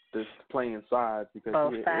sides because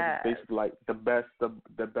it was basically like the best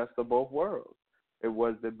of both worlds. It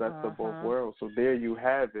was the best of both worlds. So there you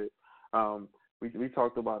have it. We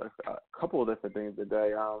talked about a couple of different things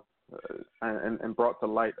today, and brought to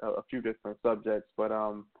light a few different subjects. But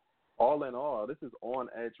all in all, this is On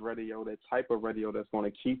Edge Radio, that type of radio that's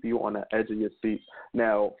going to keep you on the edge of your seat.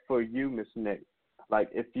 Now, for you, Miss Nick, like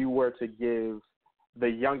if you were to give the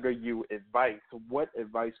younger you advice, what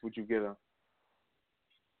advice would you give them?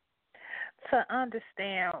 To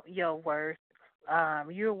understand your worth.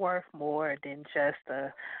 You're worth more than just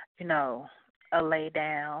a lay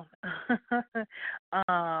down.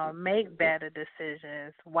 Make better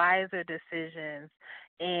decisions, wiser decisions,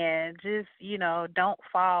 and just, don't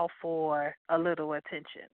fall for a little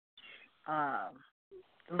attention.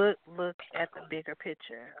 Look at the bigger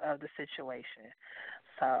picture of the situation.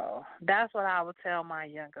 So that's what I would tell my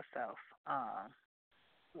younger self.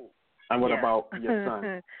 And what about your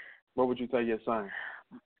son? What would you tell your son?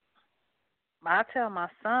 I tell my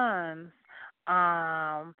sons,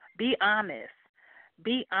 be honest.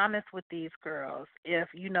 be honest with these girls. If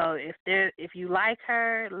you like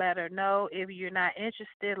her, let her know. If you're not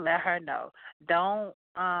interested, let her know. Don't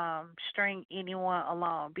string anyone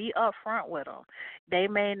along. Be upfront with them.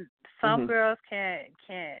 Some girls can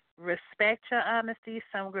respect your honesty,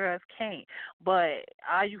 some girls can't. But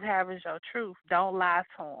all you have is your truth. Don't lie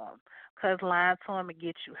to them, because lying to them, it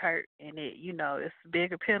gets you hurt, and it's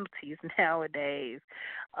bigger penalties nowadays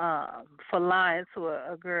for lying to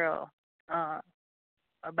a girl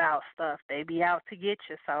about stuff. They be out to get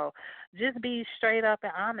you. So just be straight up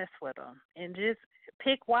and honest with them, and just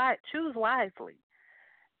choose wisely.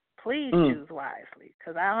 Please choose wisely,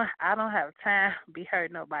 because I don't have time to be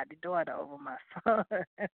hurting nobody's daughter over my son.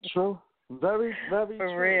 True. Very, very for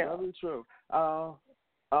true. Real. Very true.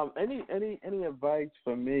 Any advice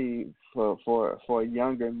for me for a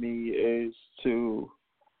younger me is to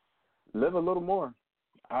live a little more.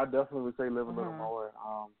 I definitely would say live a little more.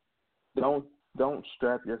 Don't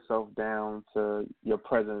strap yourself down to your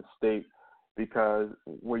present state, because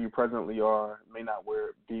where you presently are may not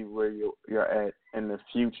be where you're at in the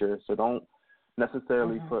future. So don't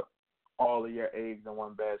necessarily put all of your eggs in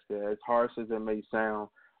one basket. As harsh as it may sound,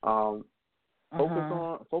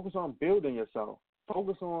 focus on building yourself.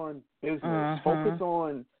 Focus on business. Focus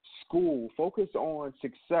on school. Focus on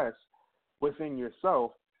success within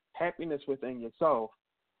yourself, happiness within yourself.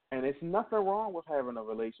 And it's nothing wrong with having a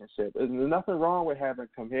relationship. There's nothing wrong with having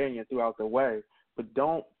a companion throughout the way. But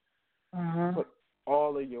don't put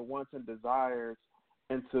all of your wants and desires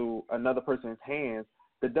into another person's hands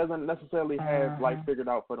that doesn't necessarily have life figured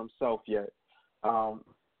out for themselves yet. And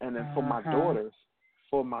then for my daughters,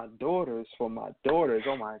 oh my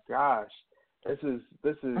gosh, this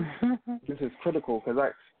is critical,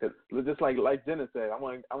 because just like Jenna said, I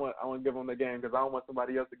want to give them the game, because I don't want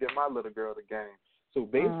somebody else to give my little girl the game. So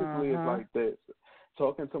basically, it's like this.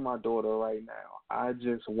 Talking to my daughter right now, I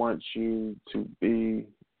just want you to be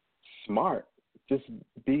smart. Just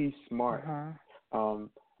be smart.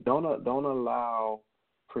 Don't allow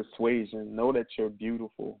persuasion. Know that you're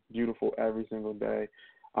beautiful every single day,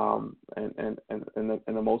 and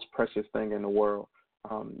the most precious thing in the world.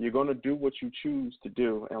 You're gonna do what you choose to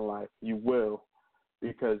do in life. You will,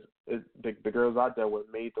 because the girls I dealt with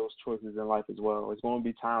made those choices in life as well. There's going to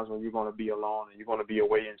be times when you're going to be alone and you're going to be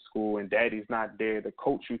away in school and daddy's not there to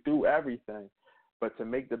coach you through everything. But to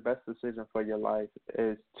make the best decision for your life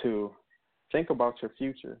is to think about your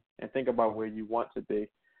future and think about where you want to be,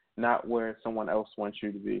 not where someone else wants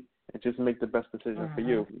you to be. And just make the best decision for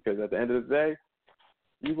you, because at the end of the day,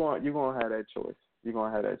 you're going to have that choice. You're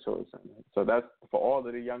going to have that choice. So that's for all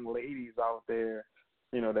of the young ladies out there,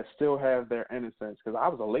 that still have their innocence, because I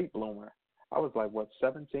was a late bloomer. I was like,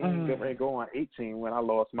 17, getting ready to go on 18 when I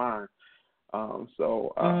lost mine. I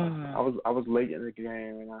was late in the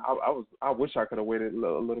game, and I wish I could have waited a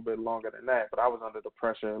little bit longer than that, but I was under the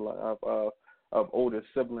pressure of older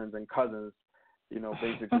siblings and cousins,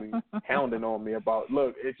 basically hounding on me about,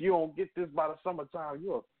 look, if you don't get this by the summertime,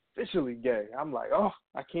 you're officially gay. I'm like, oh,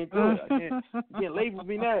 I can't do it. You can't label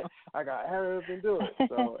me that. I got to hurry up and do it.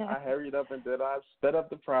 So I hurried up and I sped up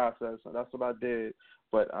the process, and that's what I did.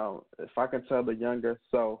 But if I can tell the younger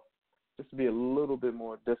self, just to be a little bit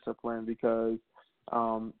more disciplined, because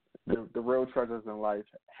the real treasures in life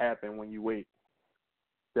happen when you wait.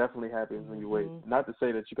 Definitely happens when you wait. Not to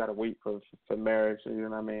say that you got to wait for marriage. You know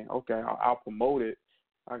what I mean? Okay, I'll promote it.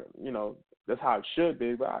 That's how it should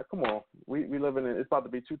be. But come on, we living in. It's about to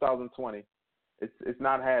be 2020. It's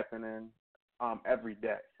not happening every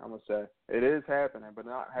day. I'm gonna say it is happening, but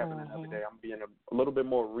not happening every day. I'm being a little bit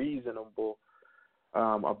more reasonable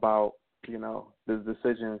about the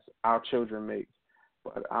decisions our children make.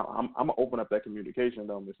 But I'm gonna open up that communication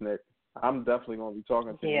though, Miss Nick. I'm definitely gonna be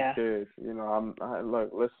talking to these kids. Look,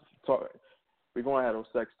 let's talk. We're gonna have those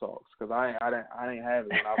sex talks, because I didn't have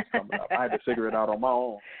it when I was coming up. I had to figure it out on my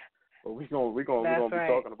own. But we're gonna be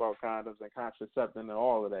talking about condoms and contraception and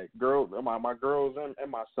all of that. My girls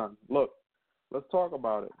and my son. Look, let's talk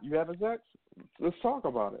about it. You having sex? Let's talk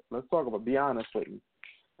about it. Let's talk about it. Be honest with me.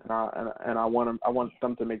 And I want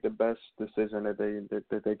them to make the best decision that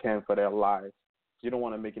they can for their lives. You don't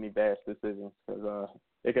want to make any bad decisions, because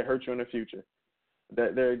it can hurt you in the future.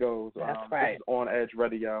 There it goes. That's right. This is On Edge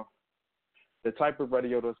Radio, the type of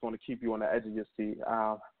radio that's going to keep you on the edge of your seat.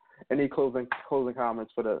 Any closing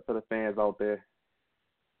comments for the fans out there?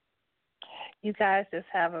 You guys just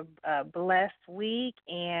have a blessed week,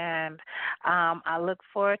 and I look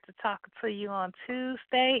forward to talking to you on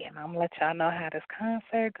Tuesday, and I'm going to let y'all know how this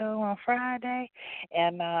concert go on Friday,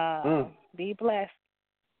 and be blessed.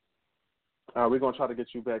 We're going to try to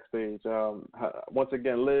get you backstage. Once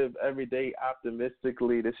again, live every day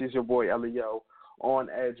optimistically. This is your boy, Elio, On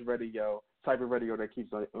Edge Radio, type of radio that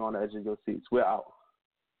keeps on the edge of your seats. We're out.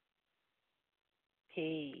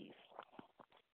 Peace.